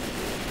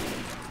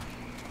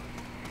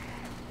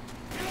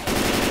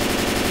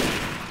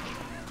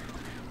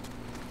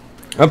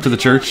 Up to the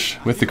church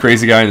with the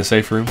crazy guy in the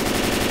safe room.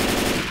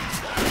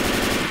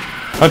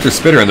 Hunter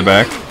Spitter in the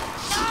back.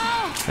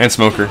 And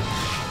Smoker.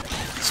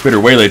 Spitter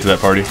way late to that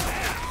party.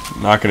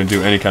 Not going to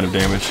do any kind of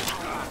damage.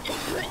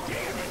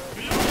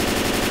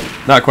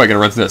 Not quite going to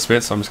run through that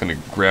spit, so I'm just going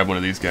to grab one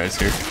of these guys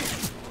here.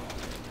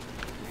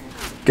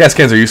 Gas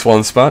cans are useful on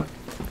the spot.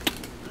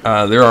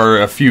 There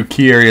are a few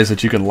key areas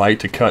that you can light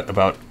to cut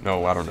about,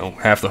 oh, I don't know,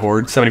 half the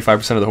horde,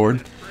 75% of the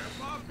horde.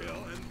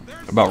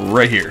 About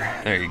right here.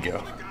 There you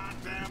go.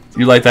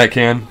 You light that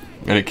can,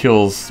 and it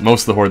kills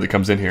most of the horde that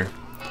comes in here.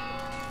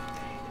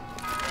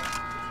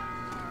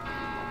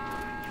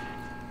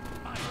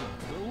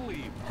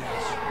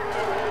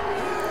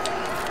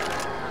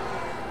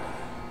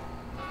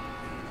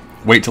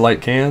 wait to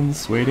light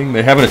cans, waiting.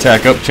 They have an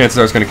attack up. Chances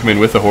are it's going to come in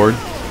with the horde.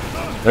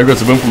 There goes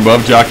the boom from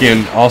above.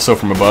 Jockeying also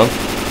from above.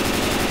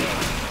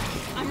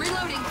 I'm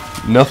reloading.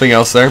 Nothing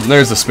else there.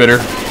 There's the spitter.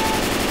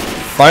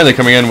 Finally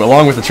coming in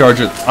along with the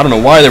charger. I don't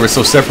know why they were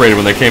so separated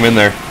when they came in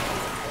there.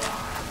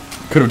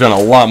 Could have done a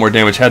lot more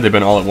damage had they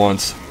been all at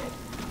once.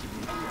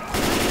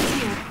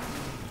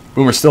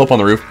 Boomer's still up on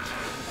the roof.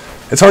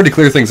 It's hard to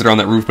clear things that are on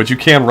that roof, but you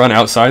can run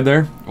outside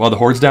there. While the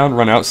horde's down,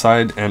 run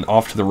outside and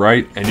off to the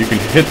right, and you can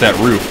hit that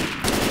roof.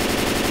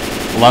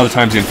 A lot of the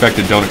times the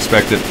infected don't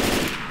expect it.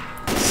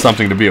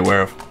 Something to be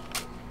aware of.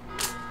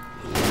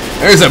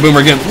 There's that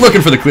boomer again,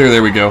 looking for the clear.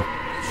 There we go.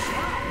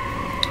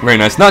 Very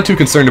nice. Not too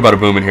concerned about a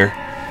boom in here.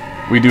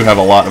 We do have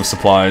a lot of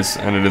supplies,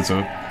 and it is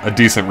a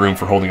decent room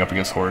for holding up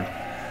against horde.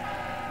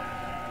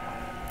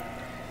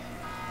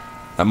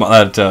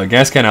 That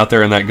gas can out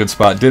there in that good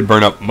spot did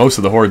burn up most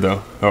of the horde,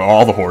 though. Or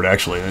all the horde,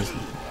 actually.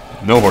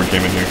 No horde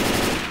came in here.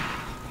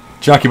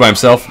 Jockey by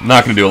himself,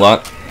 not going to do a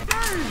lot.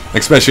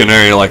 Especially in an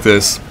area like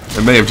this.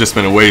 It may have just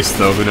been a waste,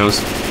 though. Who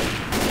knows?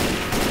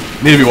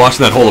 Need to be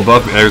watching that hole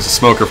above me. There's a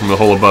smoker from the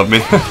hole above me.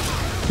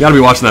 You got to be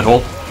watching that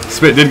hole.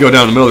 Spit did go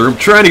down in the middle of the room.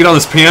 Trying to get on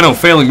this piano,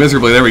 failing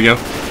miserably. There we go.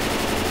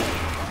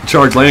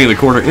 Charge landing in the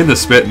corner in the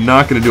spit.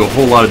 Not going to do a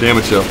whole lot of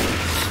damage, though.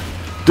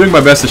 Doing my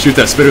best to shoot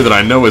that spitter that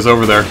I know is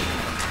over there.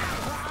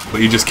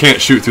 But you just can't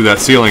shoot through that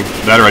ceiling.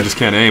 That or I just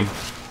can't aim.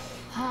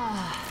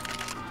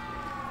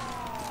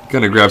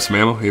 Gonna grab some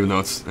ammo, even though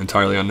it's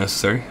entirely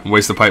unnecessary.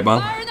 Waste the pipe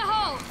bomb. Fire in the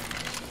hole.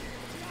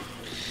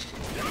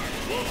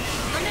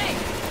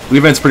 Grenade. The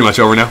event's pretty much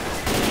over now.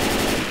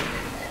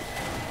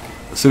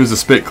 As soon as the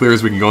spit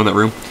clears, we can go in that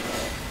room.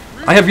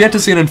 I have yet to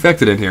see an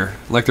infected in here,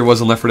 like there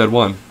was in Left 4 Dead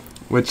 1,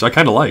 which I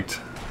kind of liked.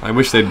 I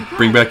wish they'd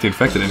bring back the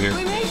infected in here.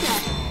 We made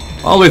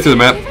that. All the way through the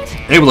map,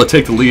 able to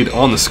take the lead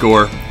on the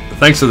score,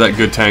 thanks to that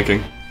good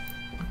tanking.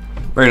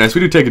 Very nice.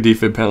 We do take a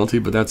defib penalty,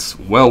 but that's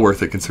well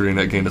worth it considering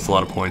that gained us a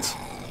lot of points.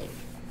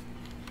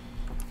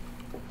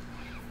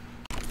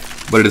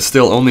 But it is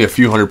still only a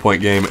few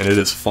 100-point game, and it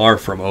is far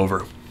from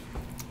over.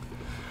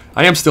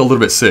 I am still a little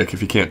bit sick,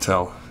 if you can't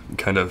tell. I'm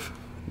kind of,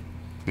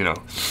 you know,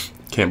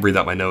 can't breathe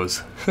out my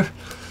nose.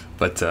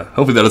 But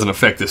hopefully that doesn't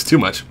affect this too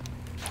much.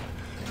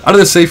 Out of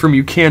the safe room,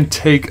 you can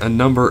take a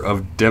number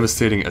of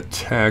devastating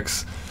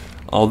attacks,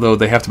 although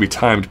they have to be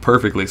timed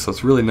perfectly, so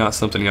it's really not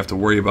something you have to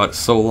worry about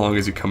so long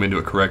as you come into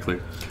it correctly.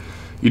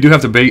 You do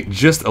have to bait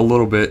just a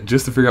little bit,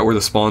 just to figure out where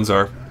the spawns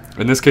are.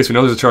 In this case, we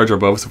know there's a charger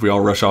above us. If we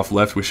all rush off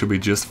left, we should be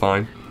just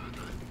fine.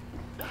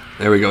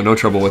 There we go, no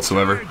trouble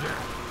whatsoever.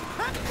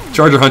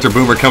 Charger Hunter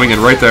Boomer coming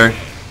in right there.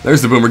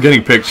 There's the Boomer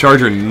getting picked.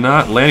 Charger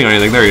not landing on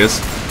anything. There he is.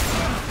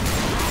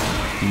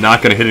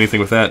 Not going to hit anything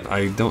with that.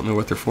 I don't know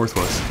what their fourth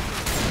was.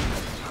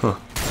 Huh.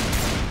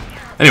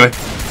 Anyway,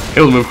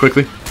 able to move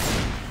quickly.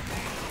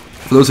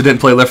 For those who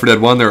didn't play Left 4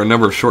 Dead 1, there are a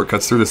number of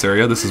shortcuts through this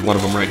area. This is one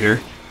of them right here.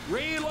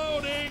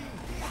 Reloading.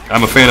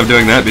 I'm a fan of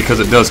doing that because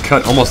it does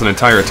cut almost an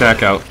entire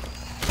attack out.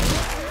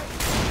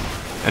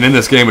 And in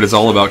this game, it is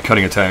all about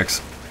cutting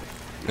attacks.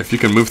 If you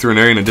can move through an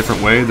area in a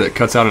different way that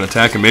cuts out an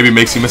attack and maybe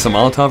makes you miss a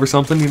Molotov or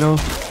something, you know,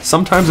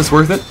 sometimes it's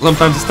worth it,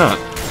 sometimes it's not.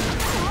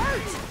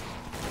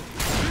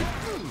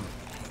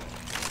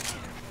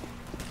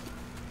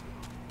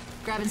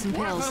 Grabbing some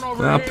pills.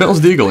 Pills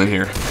Deagle in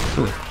here.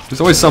 There's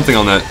always something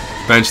on that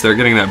bench there,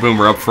 getting that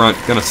boomer up front.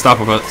 Gonna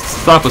stop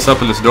us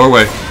up in this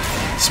doorway.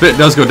 Spit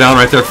does go down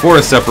right there for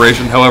a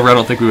separation. However, I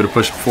don't think we would have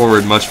pushed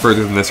forward much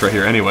further than this right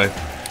here anyway,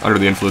 under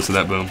the influence of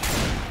that boom.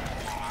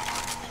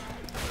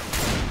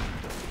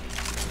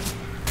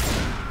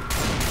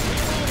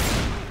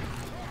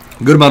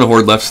 Good amount of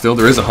horde left still.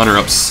 There is a hunter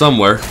up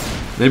somewhere.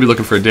 Maybe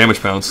looking for a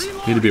damage pounce.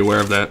 Need to be aware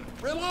of that.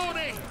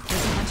 Reloading.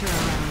 There's a hunter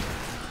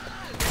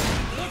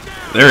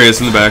around. There he is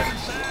in the back.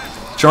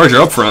 Charger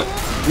up front.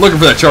 Looking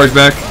for that charge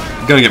back.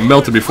 Gonna get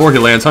melted before he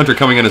lands. Hunter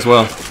coming in as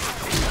well.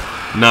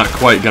 Not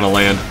quite gonna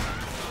land.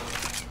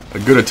 A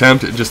good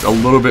attempt, just a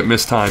little bit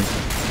mistimed.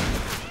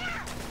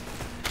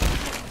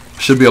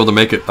 Should be able to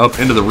make it up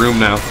into the room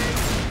now.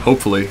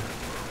 Hopefully.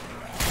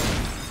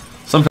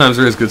 Sometimes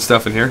there is good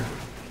stuff in here.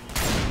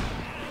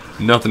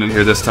 Nothing in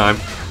here this time.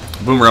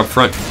 Boomer up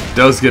front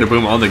does get a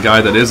boom on the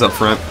guy that is up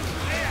front.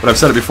 But I've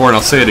said it before and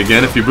I'll say it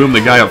again. If you boom the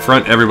guy up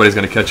front, everybody's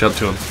going to catch up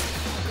to him.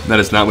 And that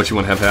is not what you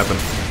want to have happen.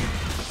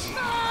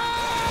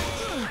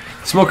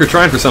 Smoker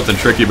trying for something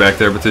tricky back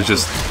there, but they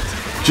just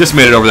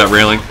made it over that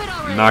railing.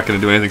 Not going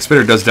to do anything.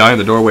 Spitter does die in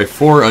the doorway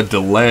for a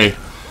delay.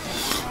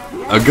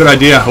 A good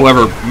idea,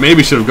 however,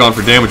 maybe should have gone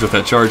for damage with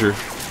that charger.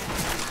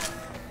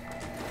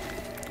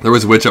 There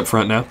was a witch up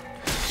front now.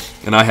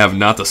 And I have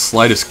not the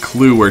slightest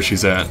clue where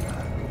she's at.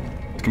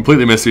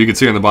 Completely missed her. You can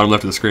see her on the bottom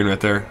left of the screen right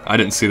there. I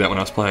didn't see that when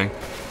I was playing.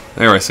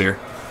 There I see her.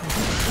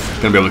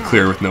 Gonna be able to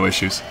clear with no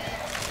issues.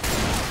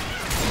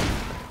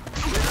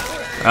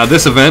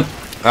 This event,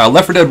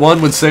 Left 4 Dead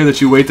 1 would say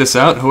that you wait this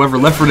out. However,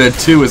 Left 4 Dead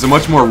 2 is a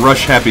much more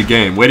rush-happy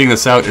game. Waiting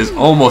this out is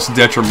almost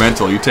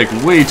detrimental. You take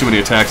way too many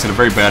attacks in a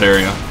very bad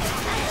area.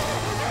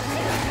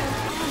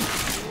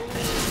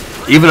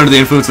 Even under the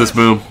influence of this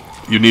boom,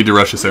 you need to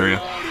rush this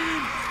area.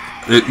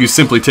 You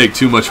simply take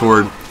too much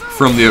horde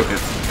from the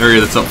area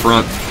that's up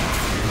front.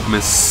 I'm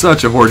in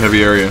such a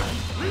horde-heavy area.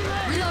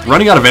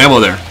 Running out of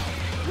ammo there.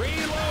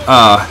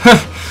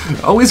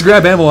 Always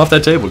grab ammo off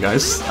that table,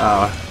 guys.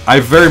 I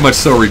very much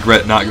so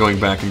regret not going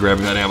back and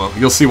grabbing that ammo.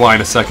 You'll see why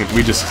in a second.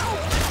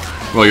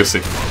 Well, you'll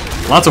see.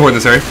 Lots of horde in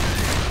this area.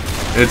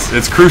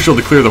 It's crucial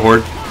to clear the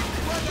horde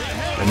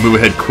and move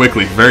ahead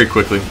quickly, very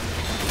quickly.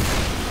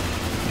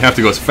 You have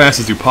to go as fast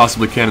as you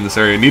possibly can in this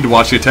area. You need to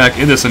watch the attack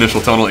in this initial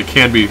tunnel. It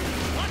can be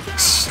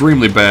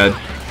extremely bad,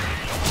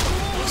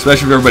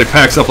 especially if everybody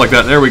packs up like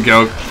that. There we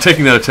go.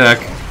 Taking that attack.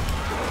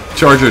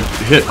 Charger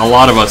hit a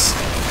lot of us.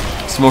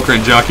 Smoker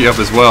and Jockey up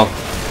as well.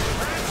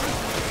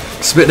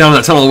 Spit down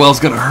that tunnel well is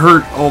going to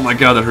hurt. Oh my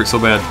god, that hurt so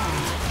bad.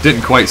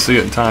 Didn't quite see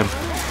it in time.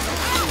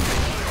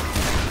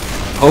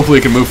 Hopefully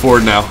we can move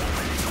forward now.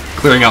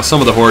 Clearing out some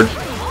of the horde.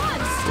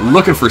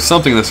 Looking for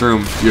something in this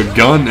room. Your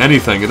gun,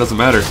 anything, it doesn't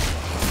matter.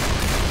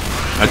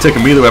 I'd take a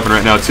melee weapon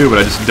right now too, but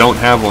I just don't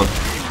have one.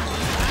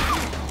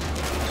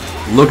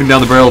 Looking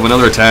down the barrel of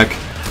another attack.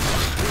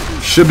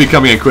 Should be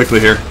coming in quickly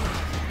here.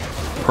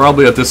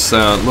 Probably at this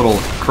little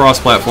cross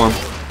platform.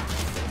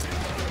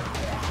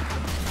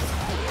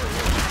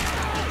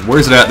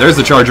 Where's it at? There's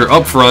the charger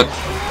up front.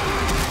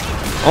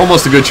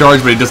 Almost a good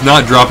charge, but he does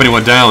not drop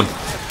anyone down,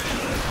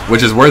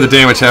 which is where the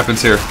damage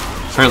happens here.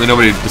 Apparently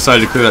nobody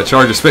decided to clear that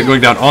charger. Spit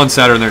going down on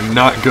Saturn. They're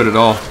not good at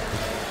all.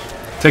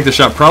 Take the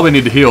shot. Probably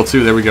need to heal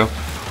too. There we go.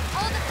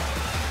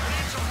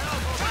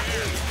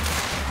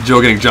 Joe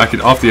getting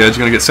jockeyed off the edge.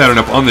 Going to get Saturn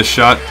up on this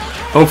shot.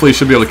 Hopefully he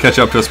should be able to catch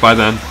up to us by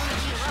then.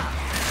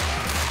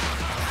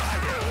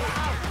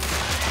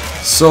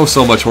 So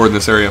much horde in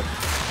this area.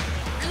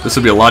 This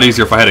would be a lot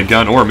easier if I had a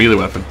gun or a melee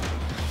weapon.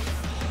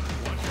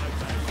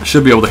 I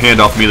should be able to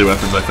hand off melee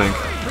weapons, I think.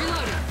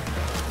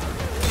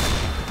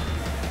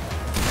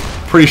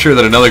 Pretty sure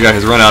that another guy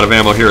has run out of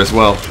ammo here as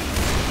well.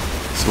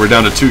 So we're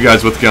down to 2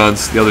 guys with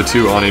guns, the other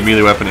 2 on a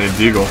melee weapon and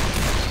deagle.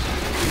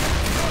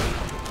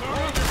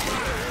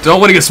 Don't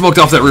want to get smoked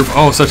off that roof.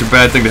 Oh, such a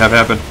bad thing to have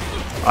happen.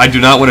 I do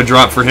not want to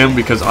drop for him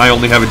because I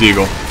only have a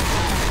deagle.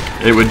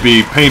 It would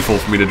be painful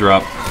for me to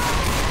drop.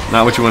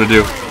 Not what you want to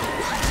do.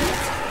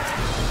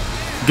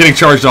 Getting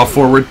charged off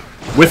forward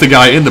with a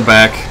guy in the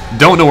back.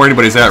 Don't know where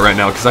anybody's at right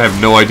now because I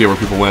have no idea where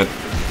people went.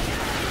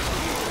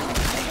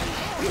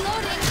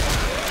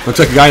 Looks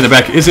like a guy in the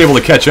back is able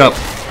to catch up.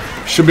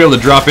 Should be able to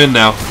drop in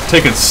now.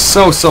 Taking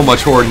so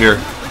much horde here.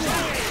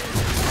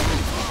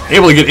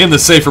 Able to get in the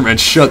safe room and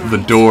shut the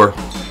door.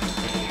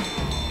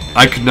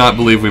 I could not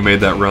believe we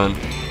made that run.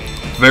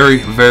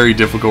 Very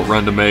difficult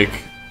run to make.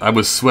 I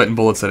was sweating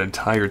bullets that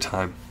entire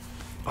time.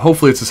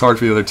 Hopefully it's as hard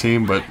for the other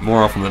team, but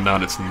more often than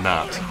not, it's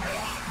not.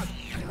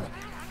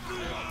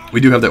 We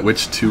do have that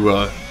witch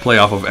to play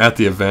off of at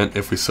the event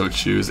if we so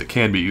choose. It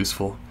can be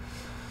useful.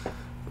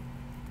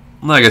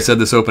 Like I said,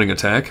 this opening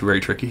attack, very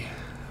tricky.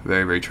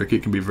 Very tricky.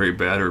 It can be very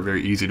bad or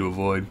very easy to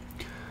avoid.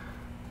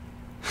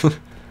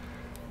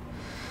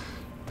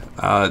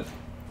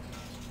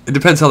 It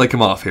depends how they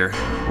come off here.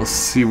 We'll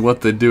see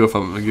what they do if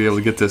I'm going to be able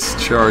to get this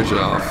charge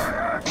off.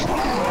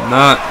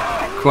 Not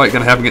quite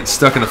going to happen. Getting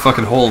stuck in a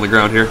fucking hole in the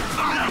ground here.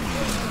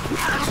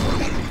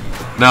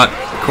 Not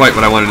quite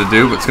what I wanted to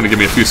do, but it's going to give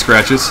me a few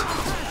scratches.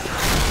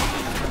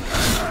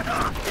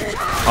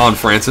 On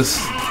Francis.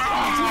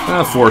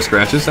 4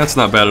 scratches. That's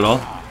not bad at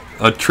all.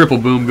 A triple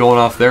boom going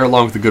off there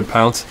along with a good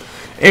pounce.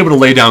 Able to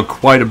lay down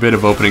quite a bit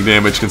of opening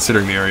damage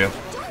considering the area.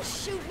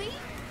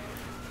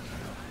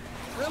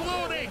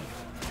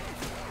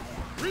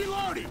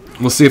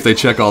 We'll see if they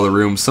check all the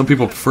rooms. Some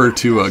people prefer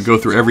to go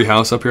through every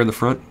house up here in the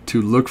front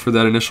to look for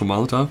that initial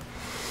Molotov.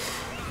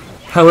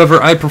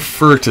 However, I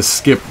prefer to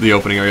skip the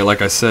opening area.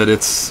 Like I said, I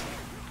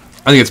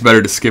think it's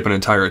better to skip an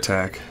entire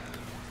attack.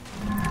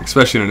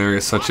 Especially in an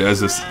area such as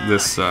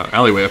this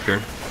alleyway up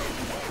here.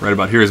 Right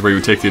about here is where you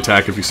would take the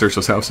attack if you search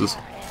those houses.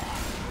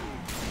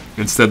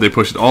 Instead, they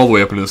push it all the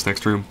way up into this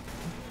next room.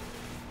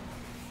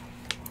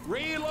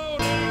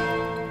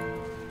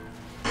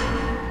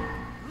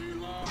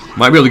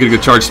 Might be able to get a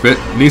good charge spit.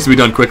 It needs to be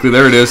done quickly.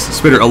 There it is.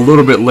 Spitter a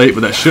little bit late,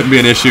 but that shouldn't be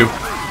an issue.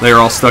 They are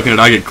all stuck in it.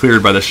 I get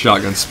cleared by the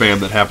shotgun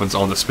spam that happens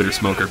on the Spitter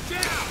Smoker.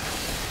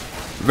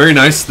 Very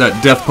nice.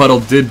 That death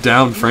puddle did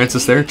down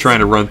Francis there, trying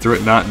to run through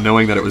it, not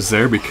knowing that it was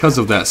there because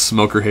of that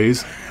smoker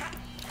haze.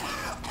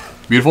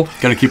 Beautiful.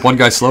 Gonna keep one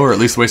guy slow, or at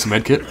least waste some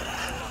med kit.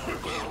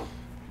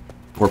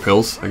 Or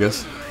pills, I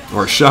guess.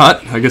 Or a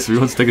shot. I guess if he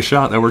wants to take a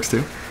shot, that works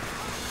too.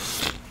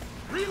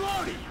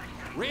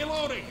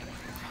 Reloading.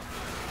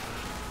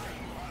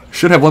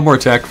 Should have one more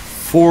attack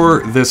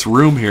for this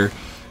room here.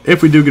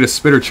 If we do get a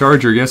Spitter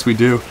Charger, yes we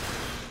do.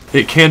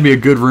 It can be a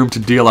good room to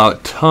deal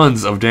out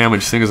tons of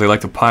damage, seeing as they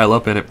like to pile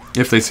up in it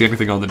if they see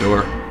anything on the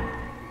door.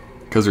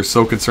 Because they're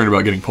so concerned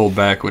about getting pulled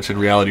back, which in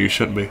reality you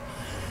shouldn't be.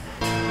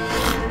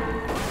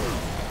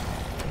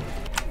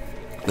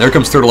 There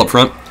comes Turtle up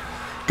front.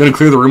 Going to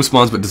clear the room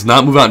spawns, but does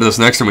not move out into this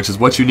next room, which is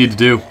what you need to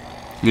do.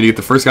 You need to get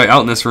the first guy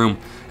out in this room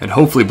and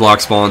hopefully block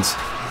spawns.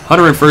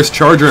 Hunter in first,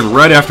 Charger in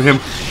right after him.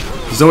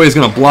 Zoe is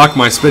going to block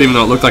my spit, even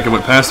though it looked like it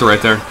went past her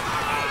right there.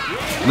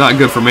 Not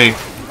good for me.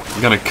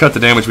 I'm going to cut the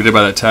damage we did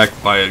by that attack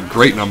by a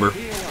great number.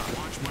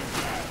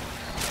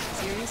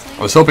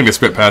 I was hoping to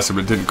spit past him,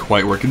 but it didn't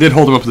quite work. It did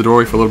hold him up to the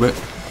doorway for a little bit.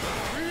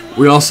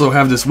 We also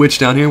have this witch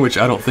down here, which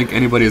I don't think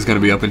anybody is going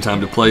to be up in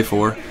time to play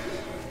for.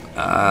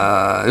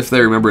 If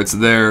they remember it's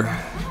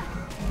there,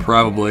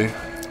 probably.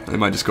 They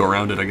might just go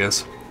around it, I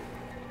guess.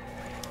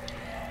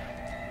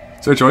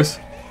 Is there a choice?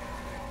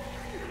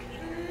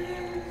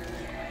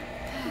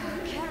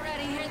 Get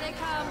ready, here they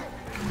come.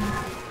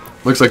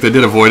 Looks like they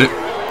did avoid it.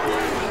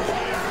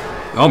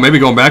 Oh, maybe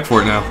going back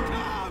for it now.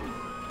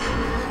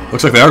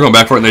 Looks like they are going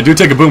back for it, and they do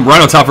take a boom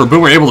right on top of her.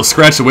 Boomer able to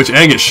scratch the witch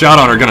and get shot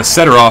on her. Going to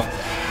set her off.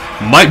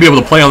 Might be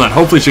able to play on that.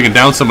 Hopefully she can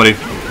down somebody.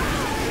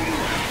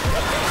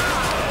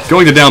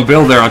 Going to down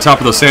Bill there on top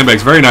of those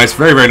sandbags. Very nice.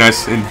 Very, very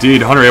nice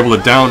indeed. Hunter able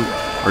to down,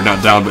 or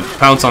not down, but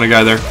pounce on a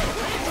guy there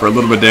for a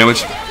little bit of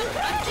damage.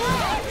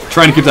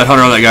 Trying to keep that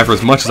Hunter on that guy for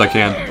as much as I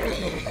can.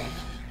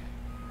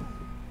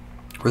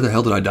 Where the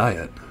hell did I die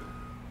at?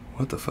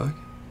 What the fuck?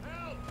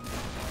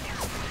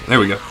 There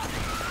we go.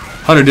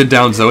 Hunter did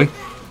down Zoe.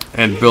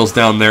 And Bill's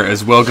down there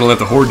as well. Going to let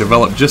the horde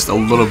develop just a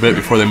little bit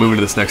before they move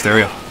into this next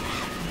area.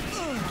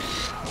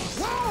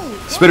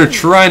 Spitter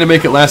trying to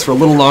make it last for a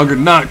little longer.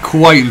 Not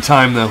quite in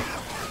time, though.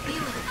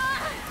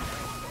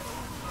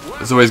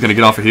 Zoe's going to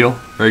get off a heal.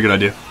 Very good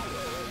idea.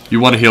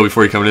 You want to heal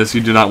before you come into this. You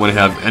do not want to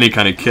have any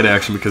kind of kit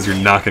action because you're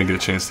not going to get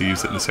a chance to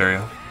use it in this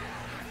area.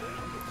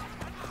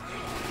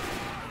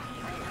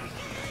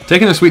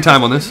 Taking a sweet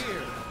time on this.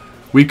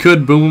 We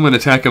could boom them and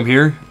attack them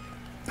here.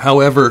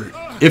 However,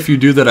 if you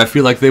do that, I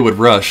feel like they would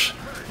rush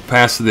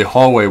past the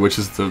hallway, which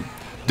is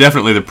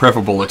definitely the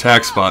preferable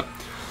attack spot.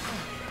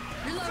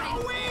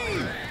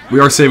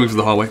 We are saving for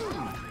the hallway.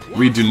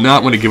 We do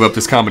not want to give up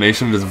this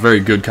combination. It is a very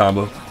good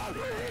combo.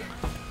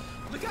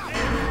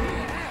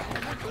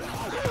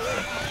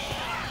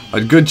 A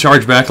good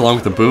charge back along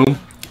with the boom,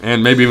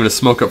 and maybe even a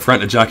smoke up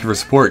front and a jockey for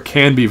support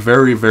can be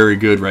very, very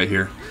good right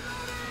here.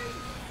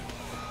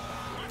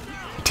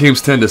 Teams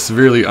tend to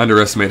severely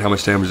underestimate how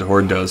much damage the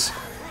horde does.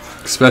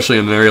 Especially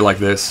in an area like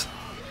this.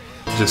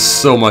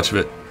 Just so much of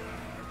it.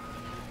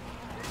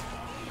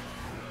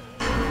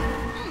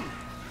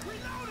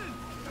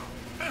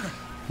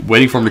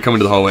 Waiting for him to come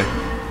into the hallway.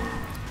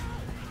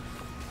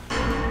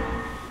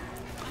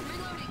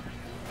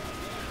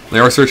 They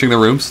are searching the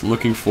rooms,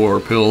 looking for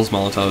pills,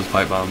 Molotovs,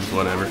 pipe bombs,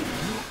 whatever.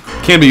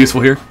 Can be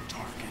useful here.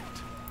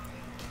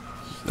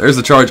 There's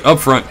the charge up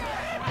front.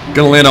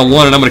 Gonna land on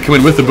one, and I'm gonna come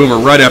in with the boomer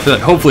right after that.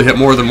 Hopefully hit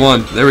more than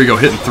one. There we go,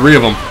 hitting 3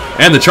 of them.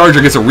 And the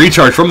charger gets a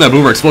recharge from that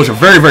boomer explosion.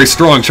 Very, very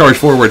strong charge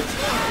forward.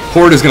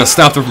 Horde is going to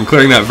stop them from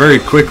clearing that very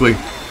quickly.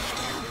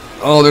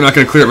 Oh, they're not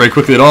going to clear it very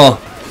quickly at all.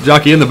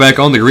 Jockey in the back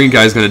on the green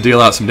guy is going to deal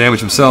out some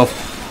damage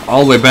himself.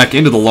 All the way back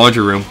into the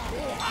laundry room.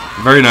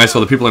 Very nice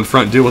while the people in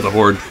front deal with the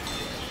horde.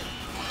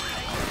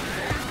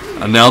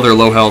 And now they're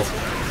low health.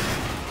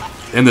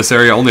 In this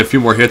area, only a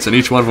few more hits and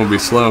each one of them will be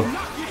slow.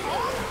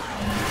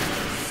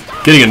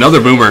 Getting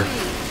another boomer.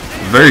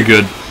 Very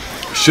good.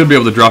 Should be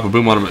able to drop a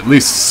boom on him at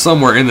least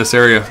somewhere in this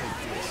area.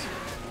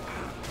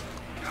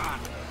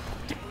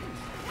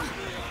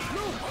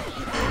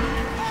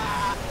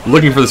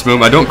 Looking for this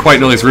boom. I don't quite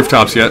know these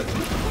rooftops yet.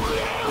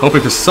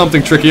 Hoping for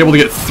something tricky. Able to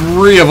get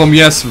 3 of them.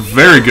 Yes,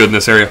 very good in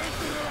this area.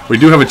 We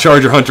do have a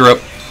Charger Hunter up.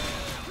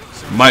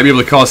 Might be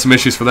able to cause some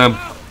issues for them.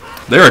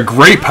 They're a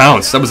great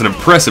pounce. That was an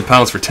impressive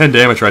pounce for 10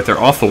 damage right there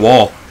off the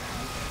wall.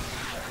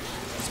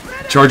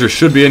 Charger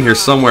should be in here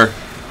somewhere.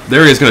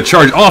 There he is, going to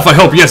charge off, I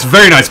hope. Yes,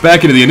 very nice.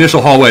 Back into the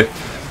initial hallway.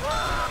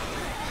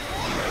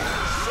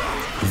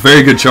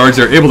 Very good charge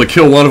there. Able to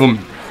kill one of them.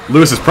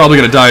 Lewis is probably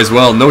going to die as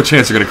well. No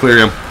chance they're going to clear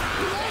him.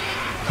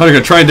 Hunter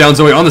going to try and down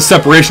Zoe on the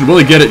separation. Will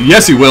he get it?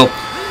 Yes, he will.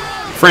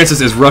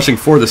 Francis is rushing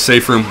for the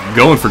safe room.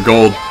 Going for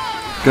gold.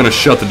 Going to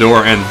shut the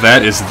door, and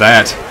that is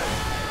that.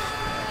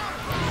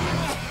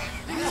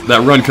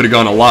 That run could have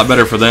gone a lot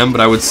better for them, but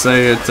I would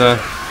say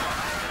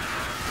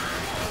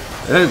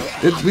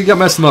we got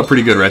messed them up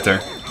pretty good right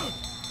there.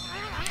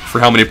 For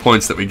how many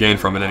points that we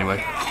gained from it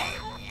anyway.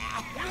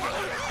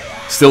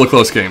 Still a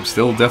close game.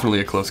 Still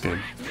definitely a close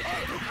game.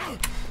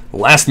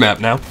 Last map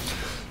now.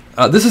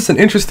 This is an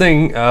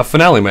interesting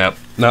finale map.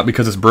 Not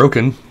because it's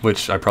broken,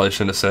 which I probably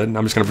shouldn't have said.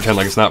 I'm just going to pretend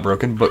like it's not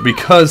broken. But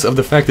because of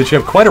the fact that you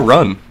have quite a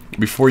run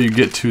before you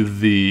get to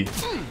the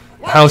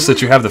house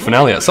that you have the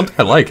finale at. Something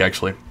I like,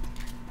 actually.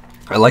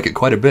 I like it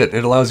quite a bit.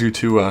 It allows you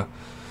to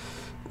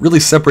really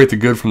separate the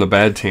good from the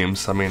bad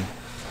teams. I mean,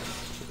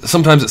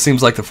 sometimes it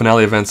seems like the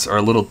finale events are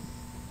a little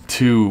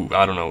too,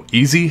 I don't know,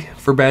 easy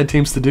for bad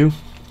teams to do.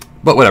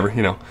 But whatever,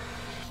 you know.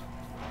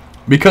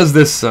 Because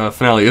this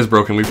finale is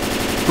broken, we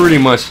pretty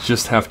much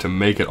just have to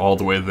make it all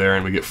the way there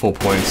and we get full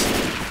points.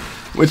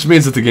 Which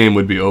means that the game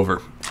would be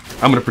over.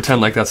 I'm going to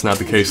pretend like that's not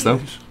the case, though.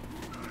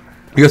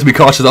 You have to be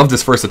cautious of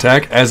this first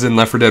attack. As in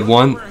Left 4 Dead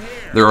 1,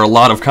 there are a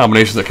lot of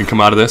combinations that can come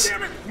out of this.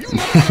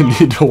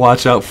 Need to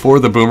watch out for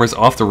the boomers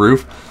off the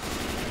roof.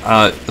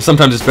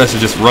 Sometimes it's best to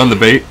just run the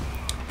bait.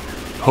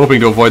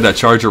 Hoping to avoid that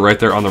charger right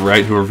there on the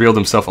right who revealed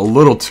himself a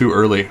little too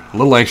early. A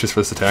little anxious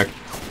for this attack.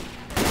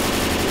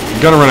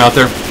 Gonna run out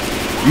there.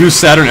 Use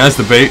Saturn as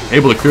the bait.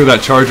 Able to clear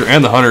that charger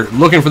and the hunter.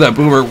 Looking for that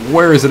boomer.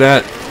 Where is it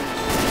at?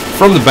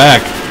 From the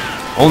back.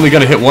 Only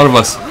gonna hit one of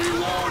us.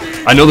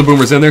 I know the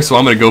boomer's in there, so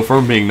I'm going to go for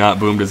him, being not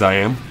boomed as I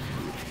am.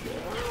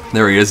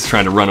 There he is,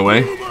 trying to run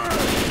away.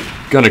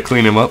 Gonna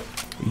clean him up.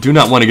 Do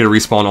not want to get a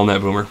respawn on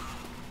that boomer.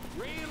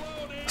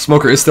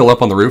 Smoker is still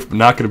up on the roof, but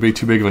not going to be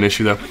too big of an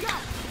issue, though.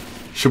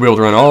 Should be able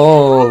to run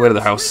all the way to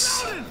the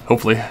house,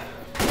 hopefully.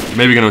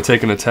 Maybe going to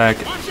take an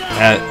attack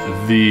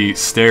at the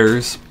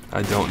stairs.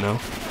 I don't know.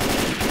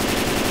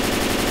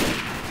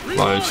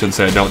 Well, I shouldn't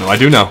say I don't know. I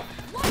do know.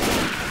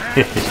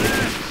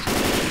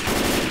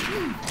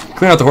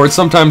 Clean out the horde.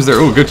 Sometimes they're...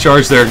 Ooh, good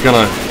charge there.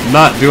 Gonna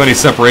not do any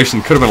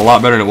separation. Could have been a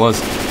lot better than it was.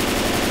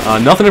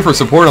 Nothing in for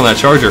support on that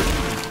charger.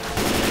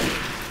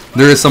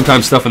 There is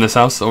sometimes stuff in this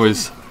house.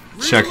 Always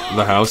check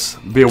the house.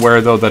 Be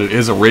aware, though, that it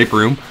is a rape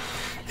room.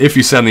 If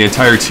you send the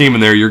entire team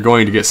in there, you're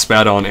going to get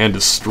spat on and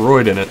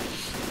destroyed in it.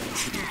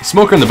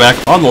 Smoker in the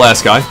back on the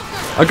last guy.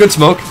 A good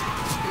smoke.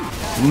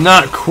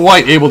 Not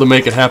quite able to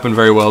make it happen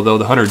very well, though.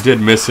 The hunter did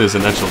miss his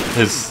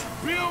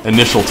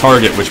initial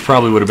target, which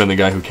probably would have been the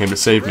guy who came to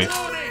save me.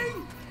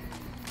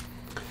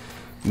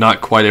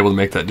 Not quite able to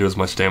make that do as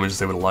much damage as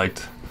they would have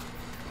liked.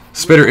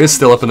 Spitter is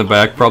still up in the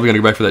back. Probably going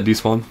to go back for that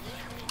despawn.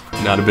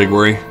 Not a big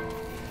worry.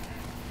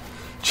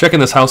 Checking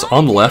this house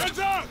on the left.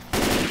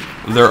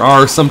 There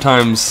are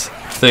sometimes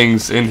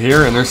things in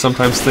here, and there's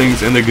sometimes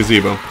things in the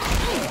gazebo.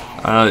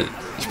 You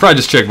should probably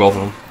just check both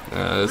of them.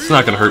 It's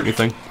not going to hurt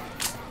anything.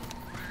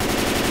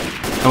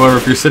 However,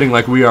 if you're sitting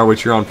like we are,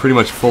 which you're on pretty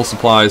much full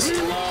supplies,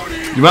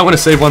 you might want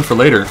to save one for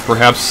later.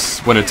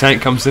 Perhaps when a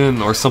tank comes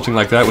in or something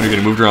like that, when you're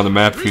getting moved around the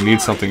map, if you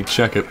need something,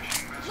 check it.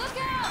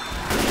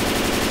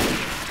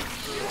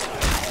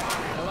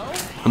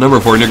 A number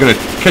important, you're going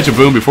to catch a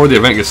boom before the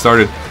event gets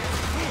started.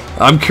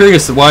 I'm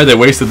curious why they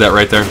wasted that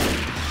right there.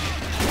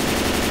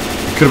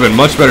 It could have been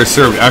much better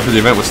served after the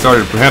event was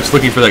started, perhaps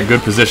looking for that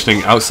good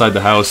positioning outside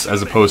the house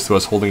as opposed to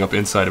us holding up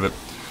inside of it.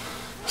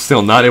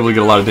 Still not able to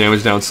get a lot of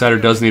damage down. Satyr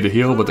does need to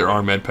heal, but there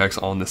are med packs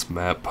on this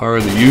map. Par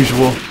the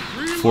usual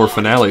for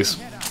finales.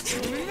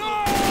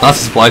 Lots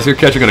of supplies here.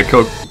 Smoker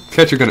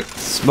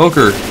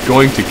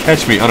going to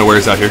catch me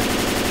unawares out here.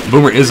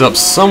 Boomer is up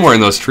somewhere in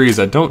those trees.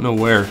 I don't know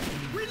where.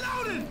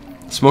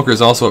 Smoker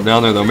is also up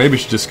down there, though. Maybe we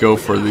should just go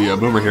for the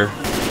boomer here.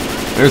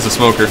 There's the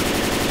smoker.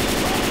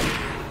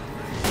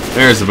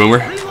 There's the boomer.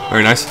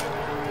 Very nice.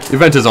 The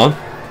event is on.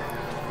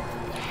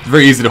 It's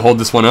very easy to hold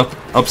this one up.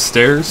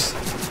 Upstairs.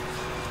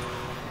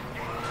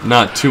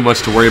 Not too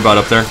much to worry about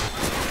up there.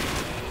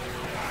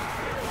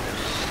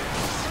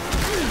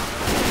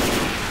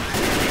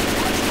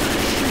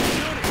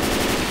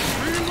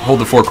 Hold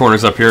the four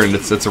corners up here, and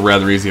it's a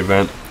rather easy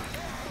event.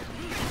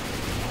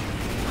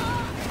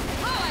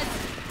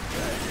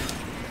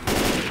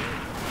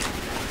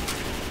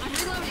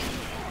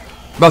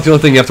 About the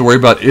only thing you have to worry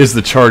about is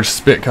the charge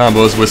spit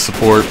combos with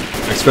support,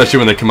 especially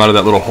when they come out of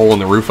that little hole in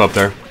the roof up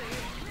there.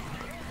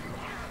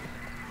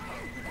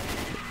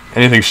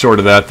 Anything short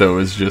of that, though,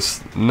 is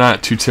just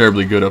not too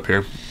terribly good up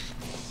here.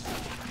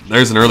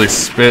 There's an early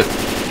spit.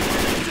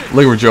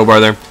 Liquid Joe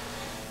bar there.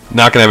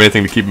 Not going to have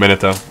anything to keep him in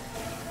it, though.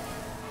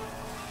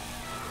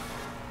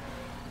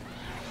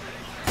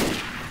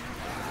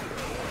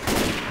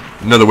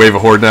 Another wave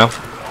of horde now.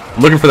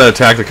 Looking for that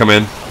attack to come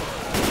in.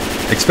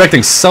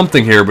 Expecting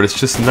something here, but it's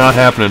just not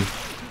happening.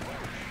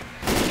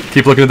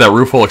 Keep looking at that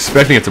roof hole,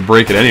 expecting it to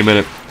break at any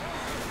minute.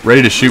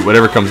 Ready to shoot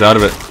whatever comes out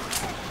of it.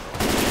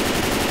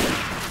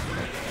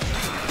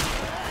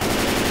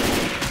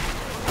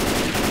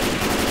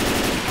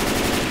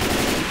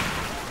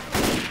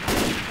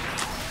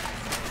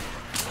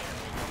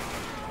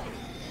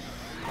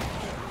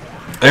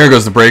 There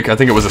goes the break. I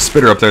think it was a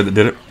spitter up there that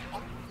did it.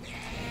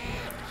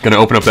 Gonna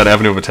open up that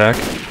avenue of attack.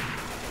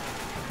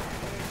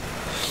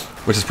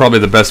 Which is probably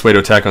the best way to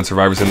attack on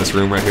survivors in this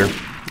room right here.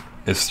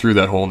 Is through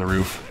that hole in the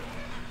roof.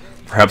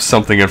 Perhaps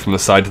something in from the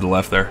side to the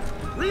left there.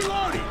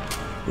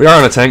 We are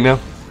on a tank now.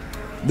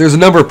 There's a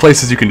number of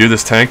places you can do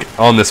this tank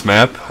on this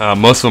map.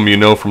 Most of them you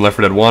know from Left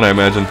 4 Dead 1, I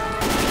imagine.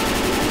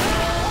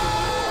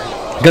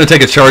 Gonna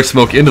take a charge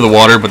smoke into the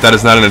water, but that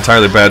is not an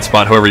entirely bad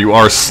spot. However, you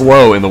are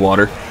slow in the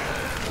water.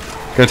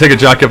 Gonna take a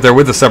jockey up there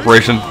with the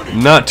separation.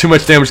 Not too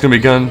much damage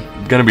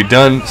gonna be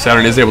done.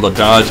 Saturn is able to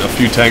dodge a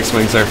few tank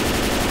swings there.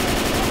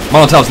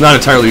 Molotov's not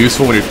entirely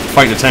useful when you're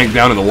fighting a tank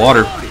down in the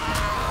water.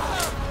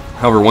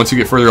 However, once you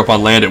get further up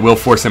on land, it will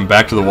force him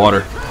back to the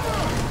water.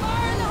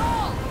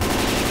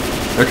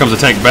 There comes a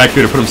tank back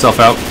here to put himself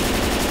out.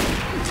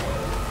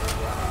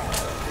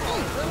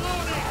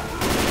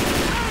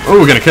 Oh,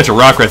 we're gonna catch a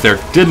rock right there.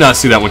 Did not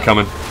see that one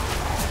coming.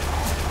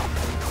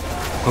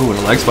 Oh, and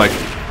a leg spike.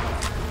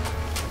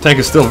 Tank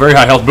is still very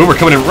high health. Boomer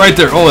coming in right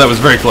there. Oh, that was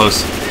very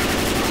close.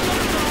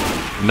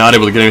 Not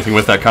able to get anything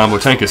with that combo.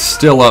 Tank is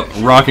still up,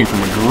 rocking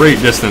from a great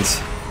distance.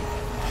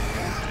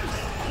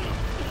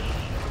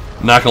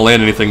 Not going to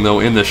land anything,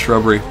 though, in this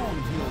shrubbery.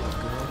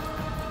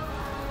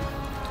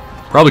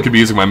 Probably could be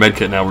using my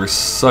medkit now. We're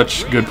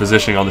such good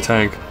positioning on the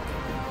tank.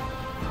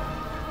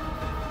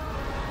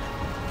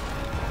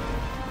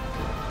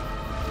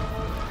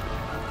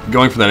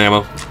 Going for that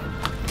ammo.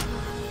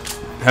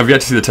 Have yet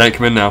to see the tank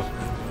come in now.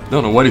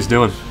 Don't know what he's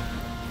doing.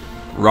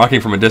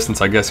 Rocking from a distance,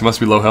 I guess. He must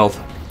be low health.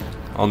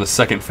 on the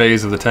second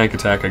phase of the tank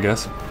attack, I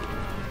guess.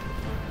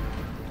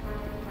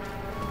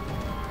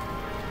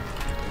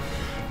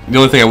 The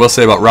only thing I will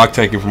say about rock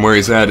tanking from where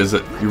he's at is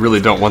that you really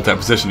don't want that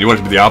position. You want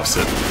it to be the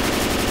opposite.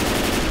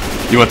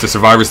 You want the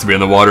survivors to be in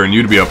the water and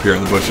you to be up here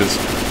in the bushes.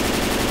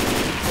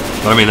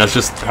 But I mean, that's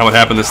just how it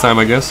happened this time,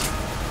 I guess.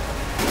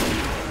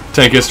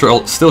 Tank is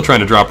still trying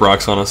to drop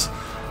rocks on us.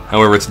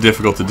 However, it's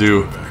difficult to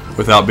do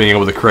without being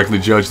able to correctly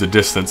judge the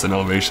distance and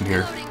elevation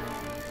here.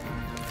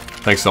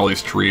 Thanks to all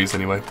these trees,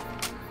 anyway.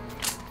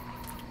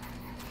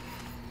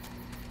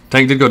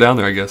 Tank did go down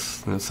there, I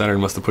guess. And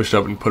Saturn must have pushed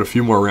up and put a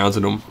few more rounds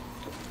into him.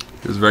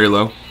 He was very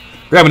low.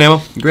 Grabbing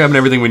ammo, grabbing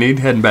everything we need,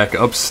 heading back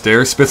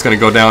upstairs. Spit's going to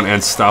go down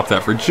and stop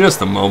that for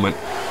just a moment.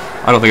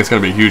 I don't think it's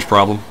going to be a huge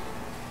problem.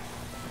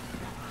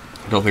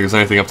 I don't think there's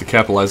anything up to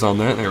capitalize on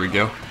that. There we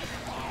go.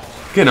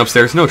 Getting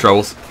upstairs, no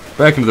troubles.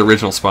 Back into the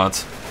original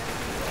spots.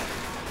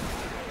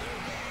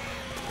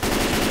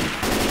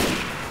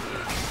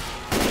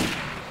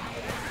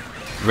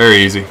 Very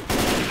easy.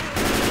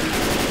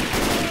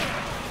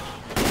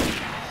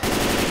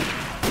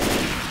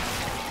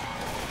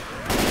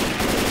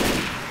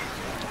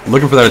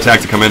 Looking for that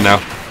attack to come in now.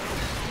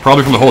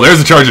 Probably from the hole. There's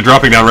the charger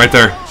dropping down right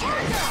there.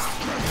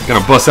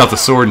 Gonna bust out the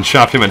sword and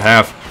chop him in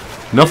half.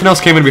 Nothing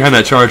else came in behind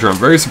that charger. I'm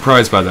very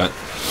surprised by that.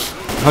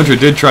 Hunter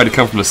did try to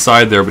come from the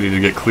side there, but he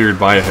did get cleared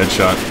by a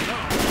headshot.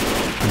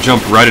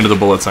 Jumped right into the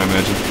bullets, I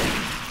imagine.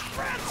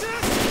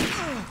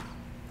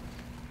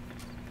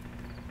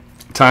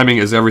 Timing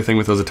is everything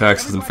with those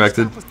attacks as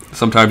infected.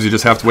 Sometimes you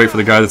just have to wait for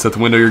the guy that's at the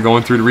window you're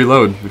going through to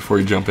reload before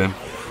you jump in.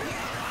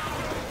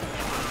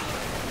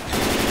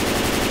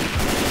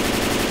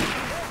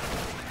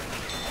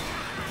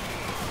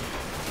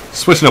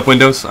 Switching up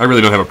windows. I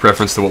really don't have a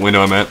preference to what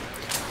window I'm at.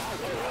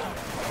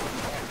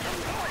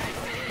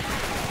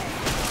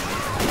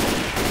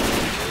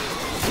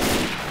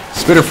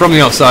 Spitter from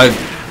the outside.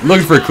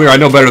 Looking for a clear. I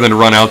know better than to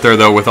run out there,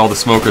 though, with all the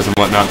smokers and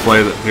whatnot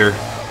play here.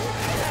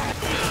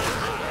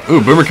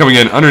 Ooh, Boomer coming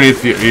in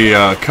underneath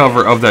the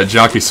cover of that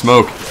jockey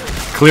smoke.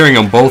 Clearing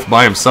them both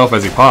by himself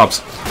as he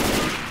pops.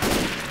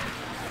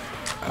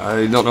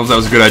 I don't know if that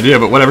was a good idea,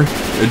 but whatever.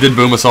 It did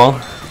boom us all.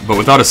 But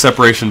without a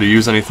separation to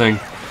use anything,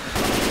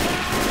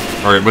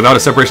 or without a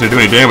separation to do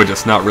any damage,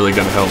 it's not really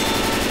going to help.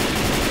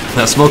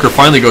 That smoker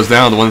finally goes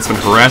down, the one that's been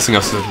harassing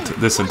us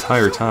this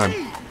entire time.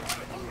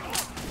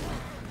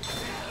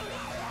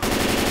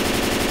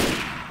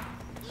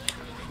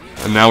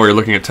 And now we're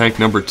looking at tank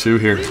number 2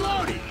 here.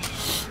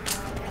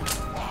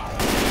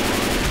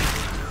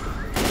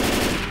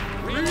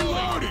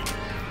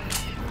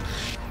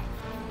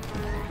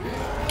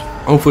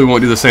 Hopefully we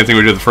won't do the same thing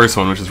we did the first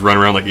one, which is run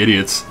around like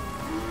idiots.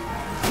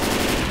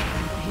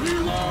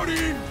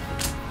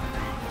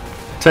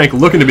 Tank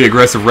looking to be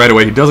aggressive right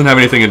away. He doesn't have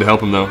anything in to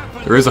help him, though.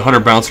 There is a Hunter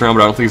bouncing around,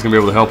 but I don't think he's going to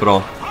be able to help at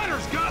all.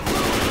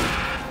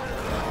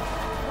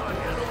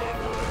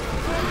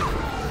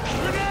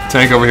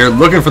 Tank over here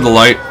looking for the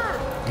light.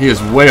 He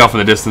is way off in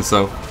the distance,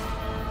 though.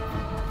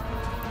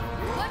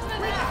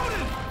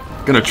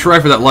 Gonna try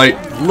for that light.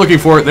 Looking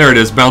for it. There it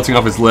is. Bouncing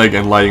off his leg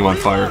and lighting him on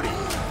fire.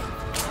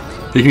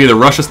 He can either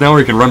rush us now or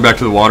he can run back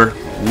to the water.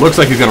 Looks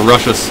like he's going to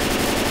rush us.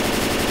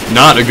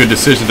 Not a good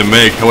decision to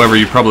make. However,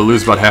 you probably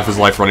lose about half his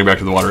life running back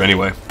to the water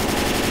anyway.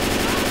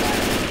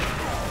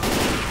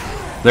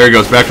 There he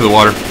goes, back to the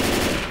water.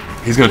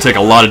 He's going to take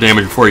a lot of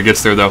damage before he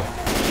gets there, though.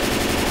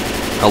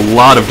 A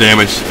lot of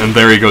damage, and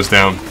there he goes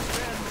down.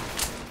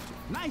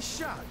 Nice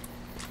shot.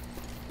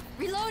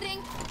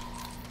 Reloading.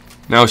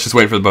 Now it's just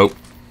waiting for the boat.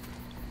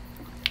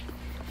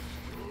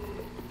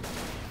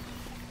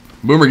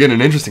 Boomer getting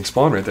an interesting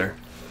spawn right there.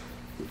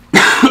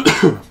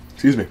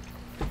 Excuse me.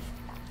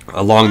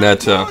 Along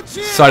that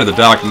side of the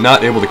dock,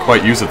 not able to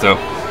quite use it though.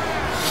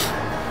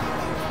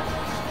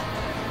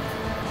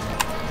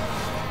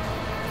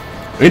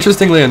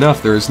 Interestingly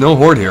enough, there is no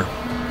horde here.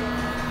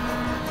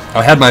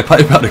 I had my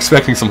pipe out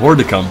expecting some horde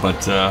to come,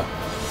 but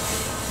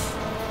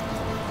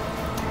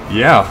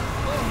yeah,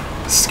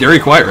 scary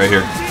quiet right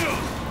here.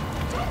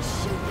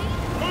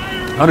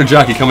 Hunter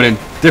jockey coming in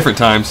different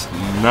times,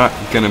 not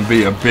gonna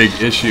be a big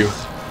issue.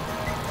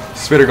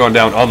 Spitter going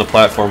down on the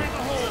platform.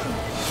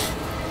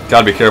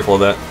 Gotta be careful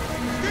of that.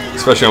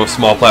 Especially on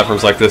small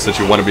platforms like this that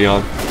you want to be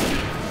on.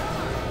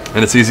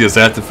 And it's easy as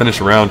that to finish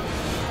a round.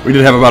 We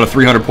did have about a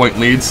 300-point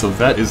lead, so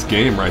that is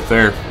game right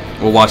there.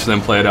 We'll watch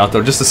them play it out,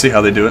 though, just to see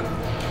how they do it.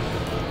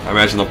 I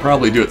imagine they'll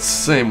probably do it the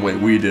same way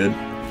we did.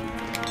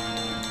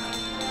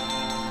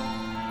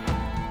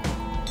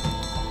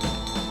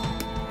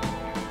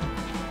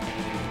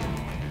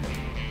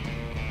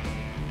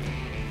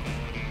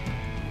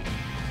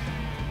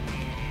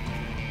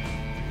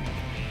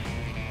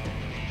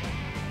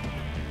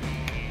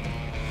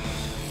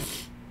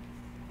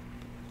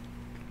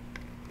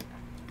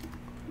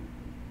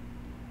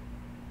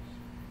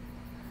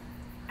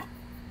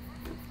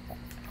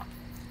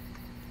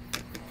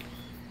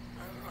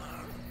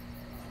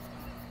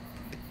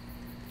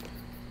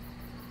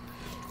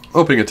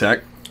 Opening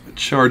attack,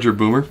 Charger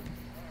Boomer.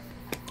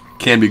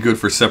 Can be good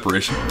for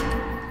separation,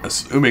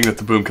 assuming that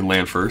the boom can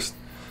land first.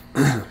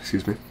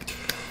 Excuse me.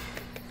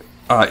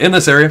 In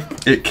this area,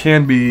 it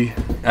can be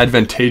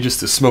advantageous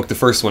to smoke the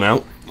first one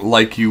out,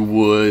 like you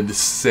would,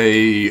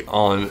 say,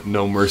 on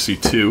No Mercy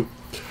 2.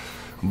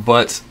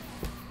 But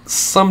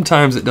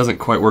sometimes it doesn't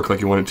quite work like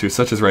you want it to,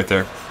 such as right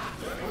there.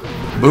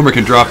 Boomer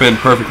can drop in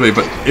perfectly,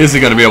 but is he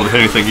going to be able to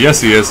hit anything?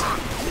 Yes, he is.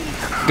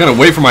 I'm going to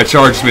wait for my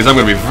charge, which means I'm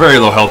going to be very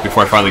low health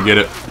before I finally get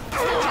it. So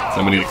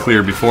I'm going to need it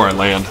cleared before I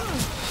land.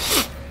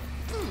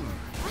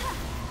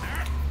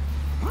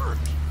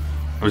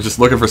 I was just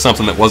looking for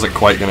something that wasn't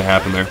quite going to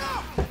happen there.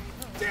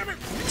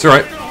 It's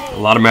alright. A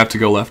lot of map to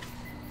go left.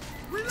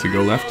 To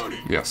go left?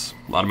 Yes.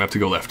 A lot of map to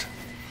go left.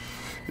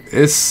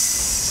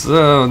 It's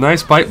a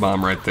nice pipe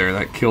bomb right there.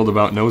 That killed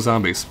about no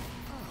zombies.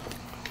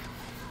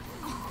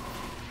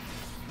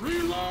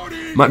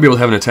 Might be able to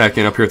have an attack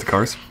in up here at the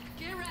cars.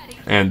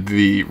 And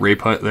the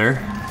rape hut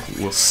there.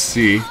 We'll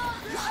see.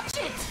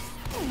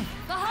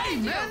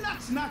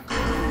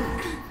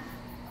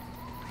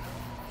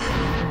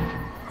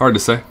 Hard to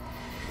say.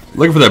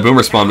 Looking for that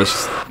boomer spawn, but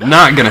it's just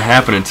not going to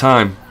happen in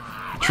time.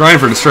 Trying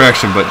for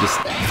distraction, but just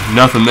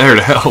nothing there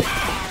to help.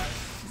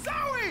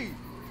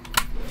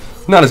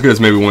 Not as good as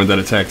maybe we wanted that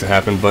attack to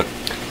happen, but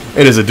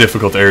it is a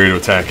difficult area to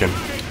attack in.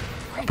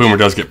 Boomer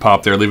does get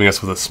popped there, leaving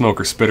us with a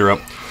smoker spitter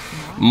up.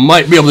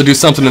 Might be able to do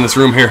something in this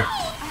room here.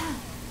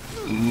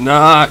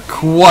 Not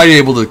quite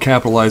able to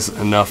capitalize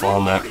enough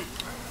on that.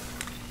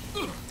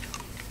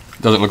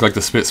 Doesn't look like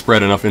the spit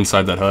spread enough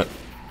inside that hut.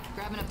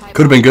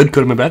 Could have been good,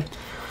 could have been bad.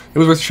 It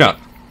was worth a shot.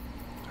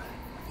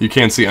 You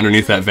can see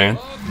underneath that van.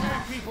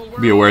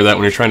 Be aware of that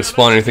when you're trying to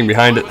spawn anything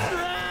behind it.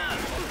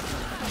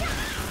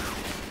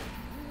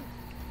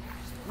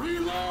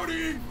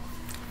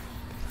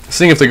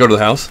 Seeing if they go to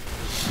the house.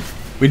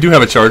 We do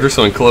have a charger,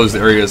 so enclosed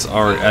areas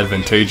are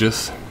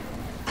advantageous.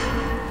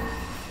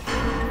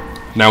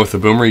 Now with the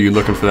boomer, you're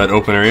looking for that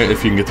open area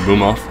if you can get the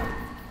boom off.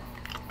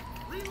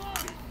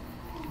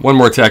 One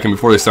more attacking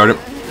before they start it.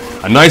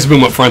 A nice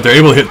boom up front. They're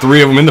able to hit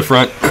 3 of them in the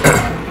front.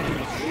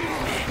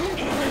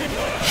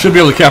 Should be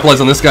able to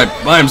capitalize on this guy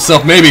by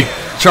himself, maybe.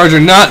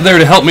 Charger not there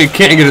to help me.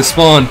 Can't get his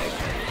spawn.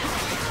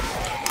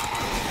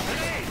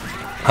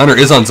 Hunter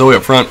is on Zoe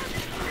up front.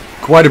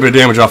 Quite a bit of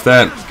damage off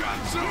that.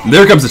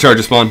 There comes the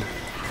charger spawn.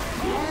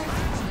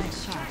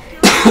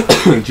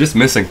 Just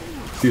missing.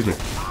 Excuse me.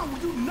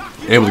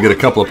 Able to get a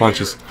couple of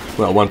punches.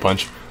 Well, one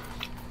punch.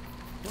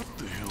 What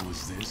the hell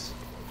is this?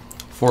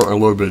 For a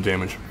little bit of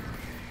damage.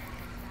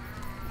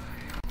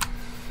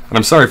 And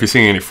I'm sorry if you're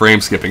seeing any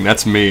frame skipping.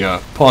 That's me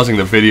pausing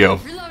the video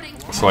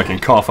so I can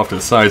cough off to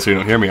the side so you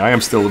don't hear me. I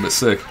am still a little bit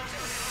sick.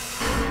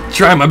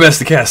 Trying my best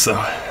to cast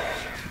though.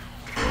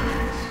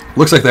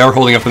 Looks like they are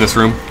holding up in this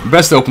room.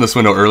 Best to open this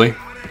window early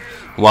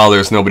while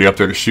there's nobody up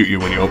there to shoot you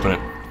when you open it.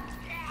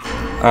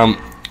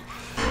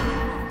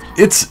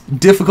 It's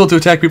difficult to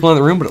attack people in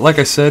the room, but like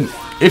I said,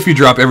 if you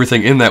drop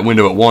everything in that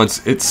window at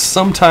once, it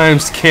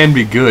sometimes can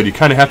be good. You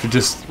kind of have to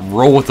just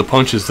roll with the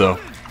punches though.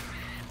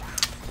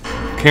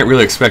 Can't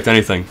really expect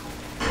anything.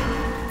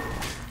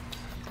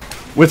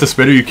 With a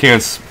spitter, you can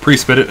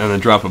pre-spit it and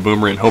then drop a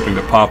boomer in, hoping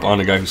to pop on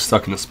a guy who's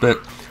stuck in the spit.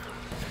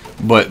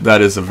 But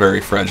that is a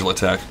very fragile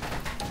attack.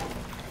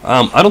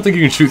 I don't think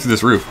you can shoot through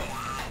this roof.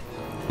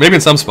 Maybe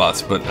in some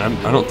spots, but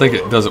I don't think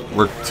it doesn't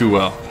work too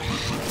well.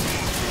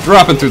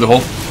 Dropping through the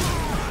hole.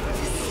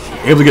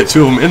 Able to get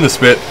 2 of them in the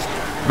spit.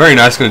 Very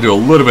nice. Going to do a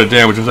little bit of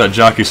damage with that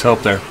jockey's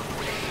help there.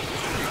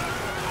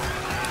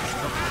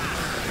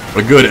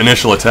 A good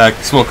initial attack.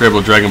 Smoker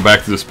able to drag him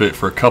back through the spit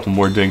for a couple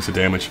more dings of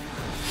damage.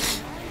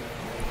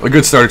 A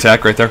good start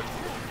attack right there.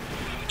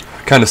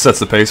 Kind of sets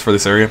the pace for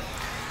this area.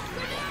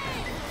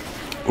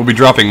 We'll be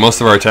dropping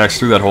most of our attacks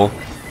through that hole.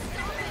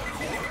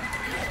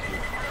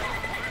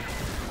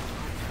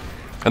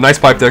 A nice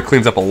pipe there.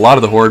 Cleans up a lot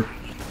of the horde.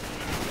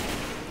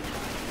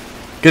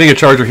 Getting a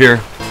charger here.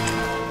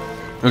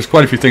 There's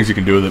quite a few things you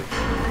can do with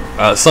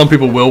it. Some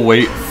people will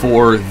wait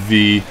for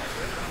the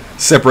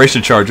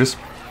separation charges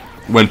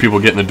when people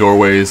get in the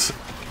doorways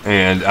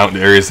and out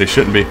into areas they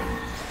shouldn't be.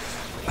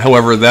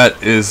 However,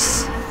 that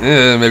is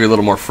maybe a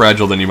little more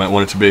fragile than you might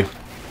want it to be.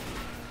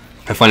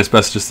 I find it's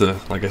best just to,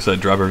 like I said,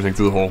 drop everything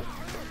through the hole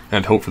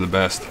and hope for the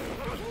best.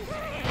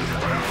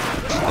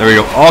 There we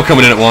go. All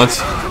coming in at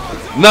once.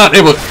 Not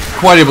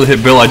quite able to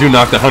hit Bill. I do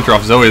knock that Hunter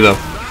off Zoe, though.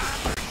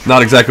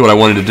 Not exactly what I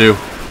wanted to do.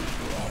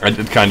 I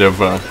did kind of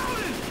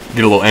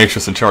get a little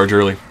anxious and charge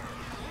early.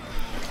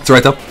 It's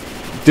alright, though.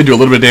 Did do a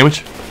little bit of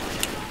damage.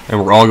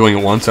 And we're all going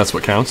at once. That's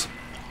what counts.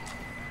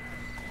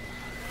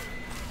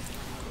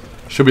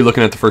 Should be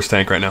looking at the first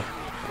tank right now.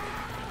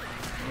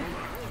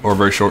 Or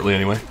very shortly,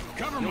 anyway.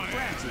 Cover me,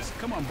 Francis.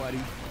 Come on, buddy.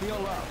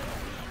 Heal up.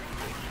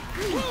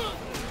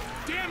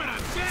 Damn it,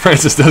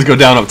 Francis does go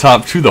down up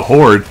top to the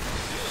horde.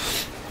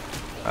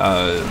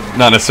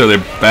 Not necessarily a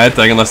bad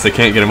thing unless they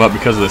can't get him up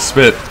because of the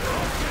spit.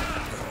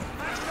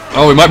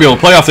 Oh, we might be able to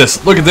play off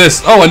this. Look at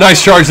this. Oh, a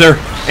nice charge there.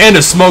 And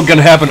a smoke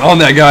gonna happen on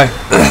that guy.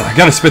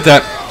 Gotta spit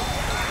that.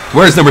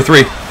 Where's number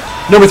 3?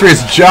 Number 3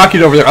 is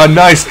jockeyed over there. A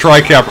nice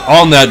tri-cap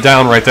on that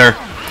down right there.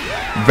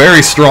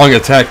 Very strong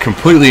attack,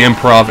 completely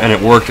improv, and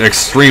it worked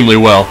extremely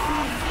well.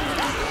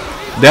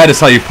 That is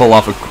how you pull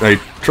off a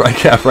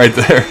tri-cap right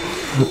there.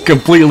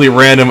 Completely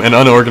random and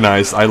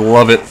unorganized. I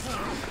love it.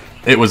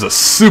 It was a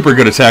super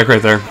good attack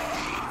right there.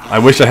 I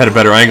wish I had a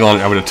better angle on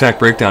it. I would attack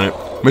breakdown it,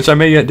 which I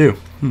may yet do.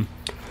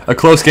 A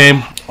close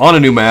game on a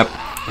new map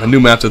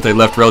that they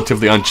left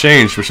relatively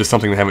unchanged, which is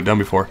something they haven't done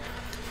before.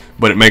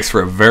 But it makes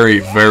for a very,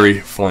 very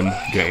fun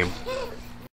game.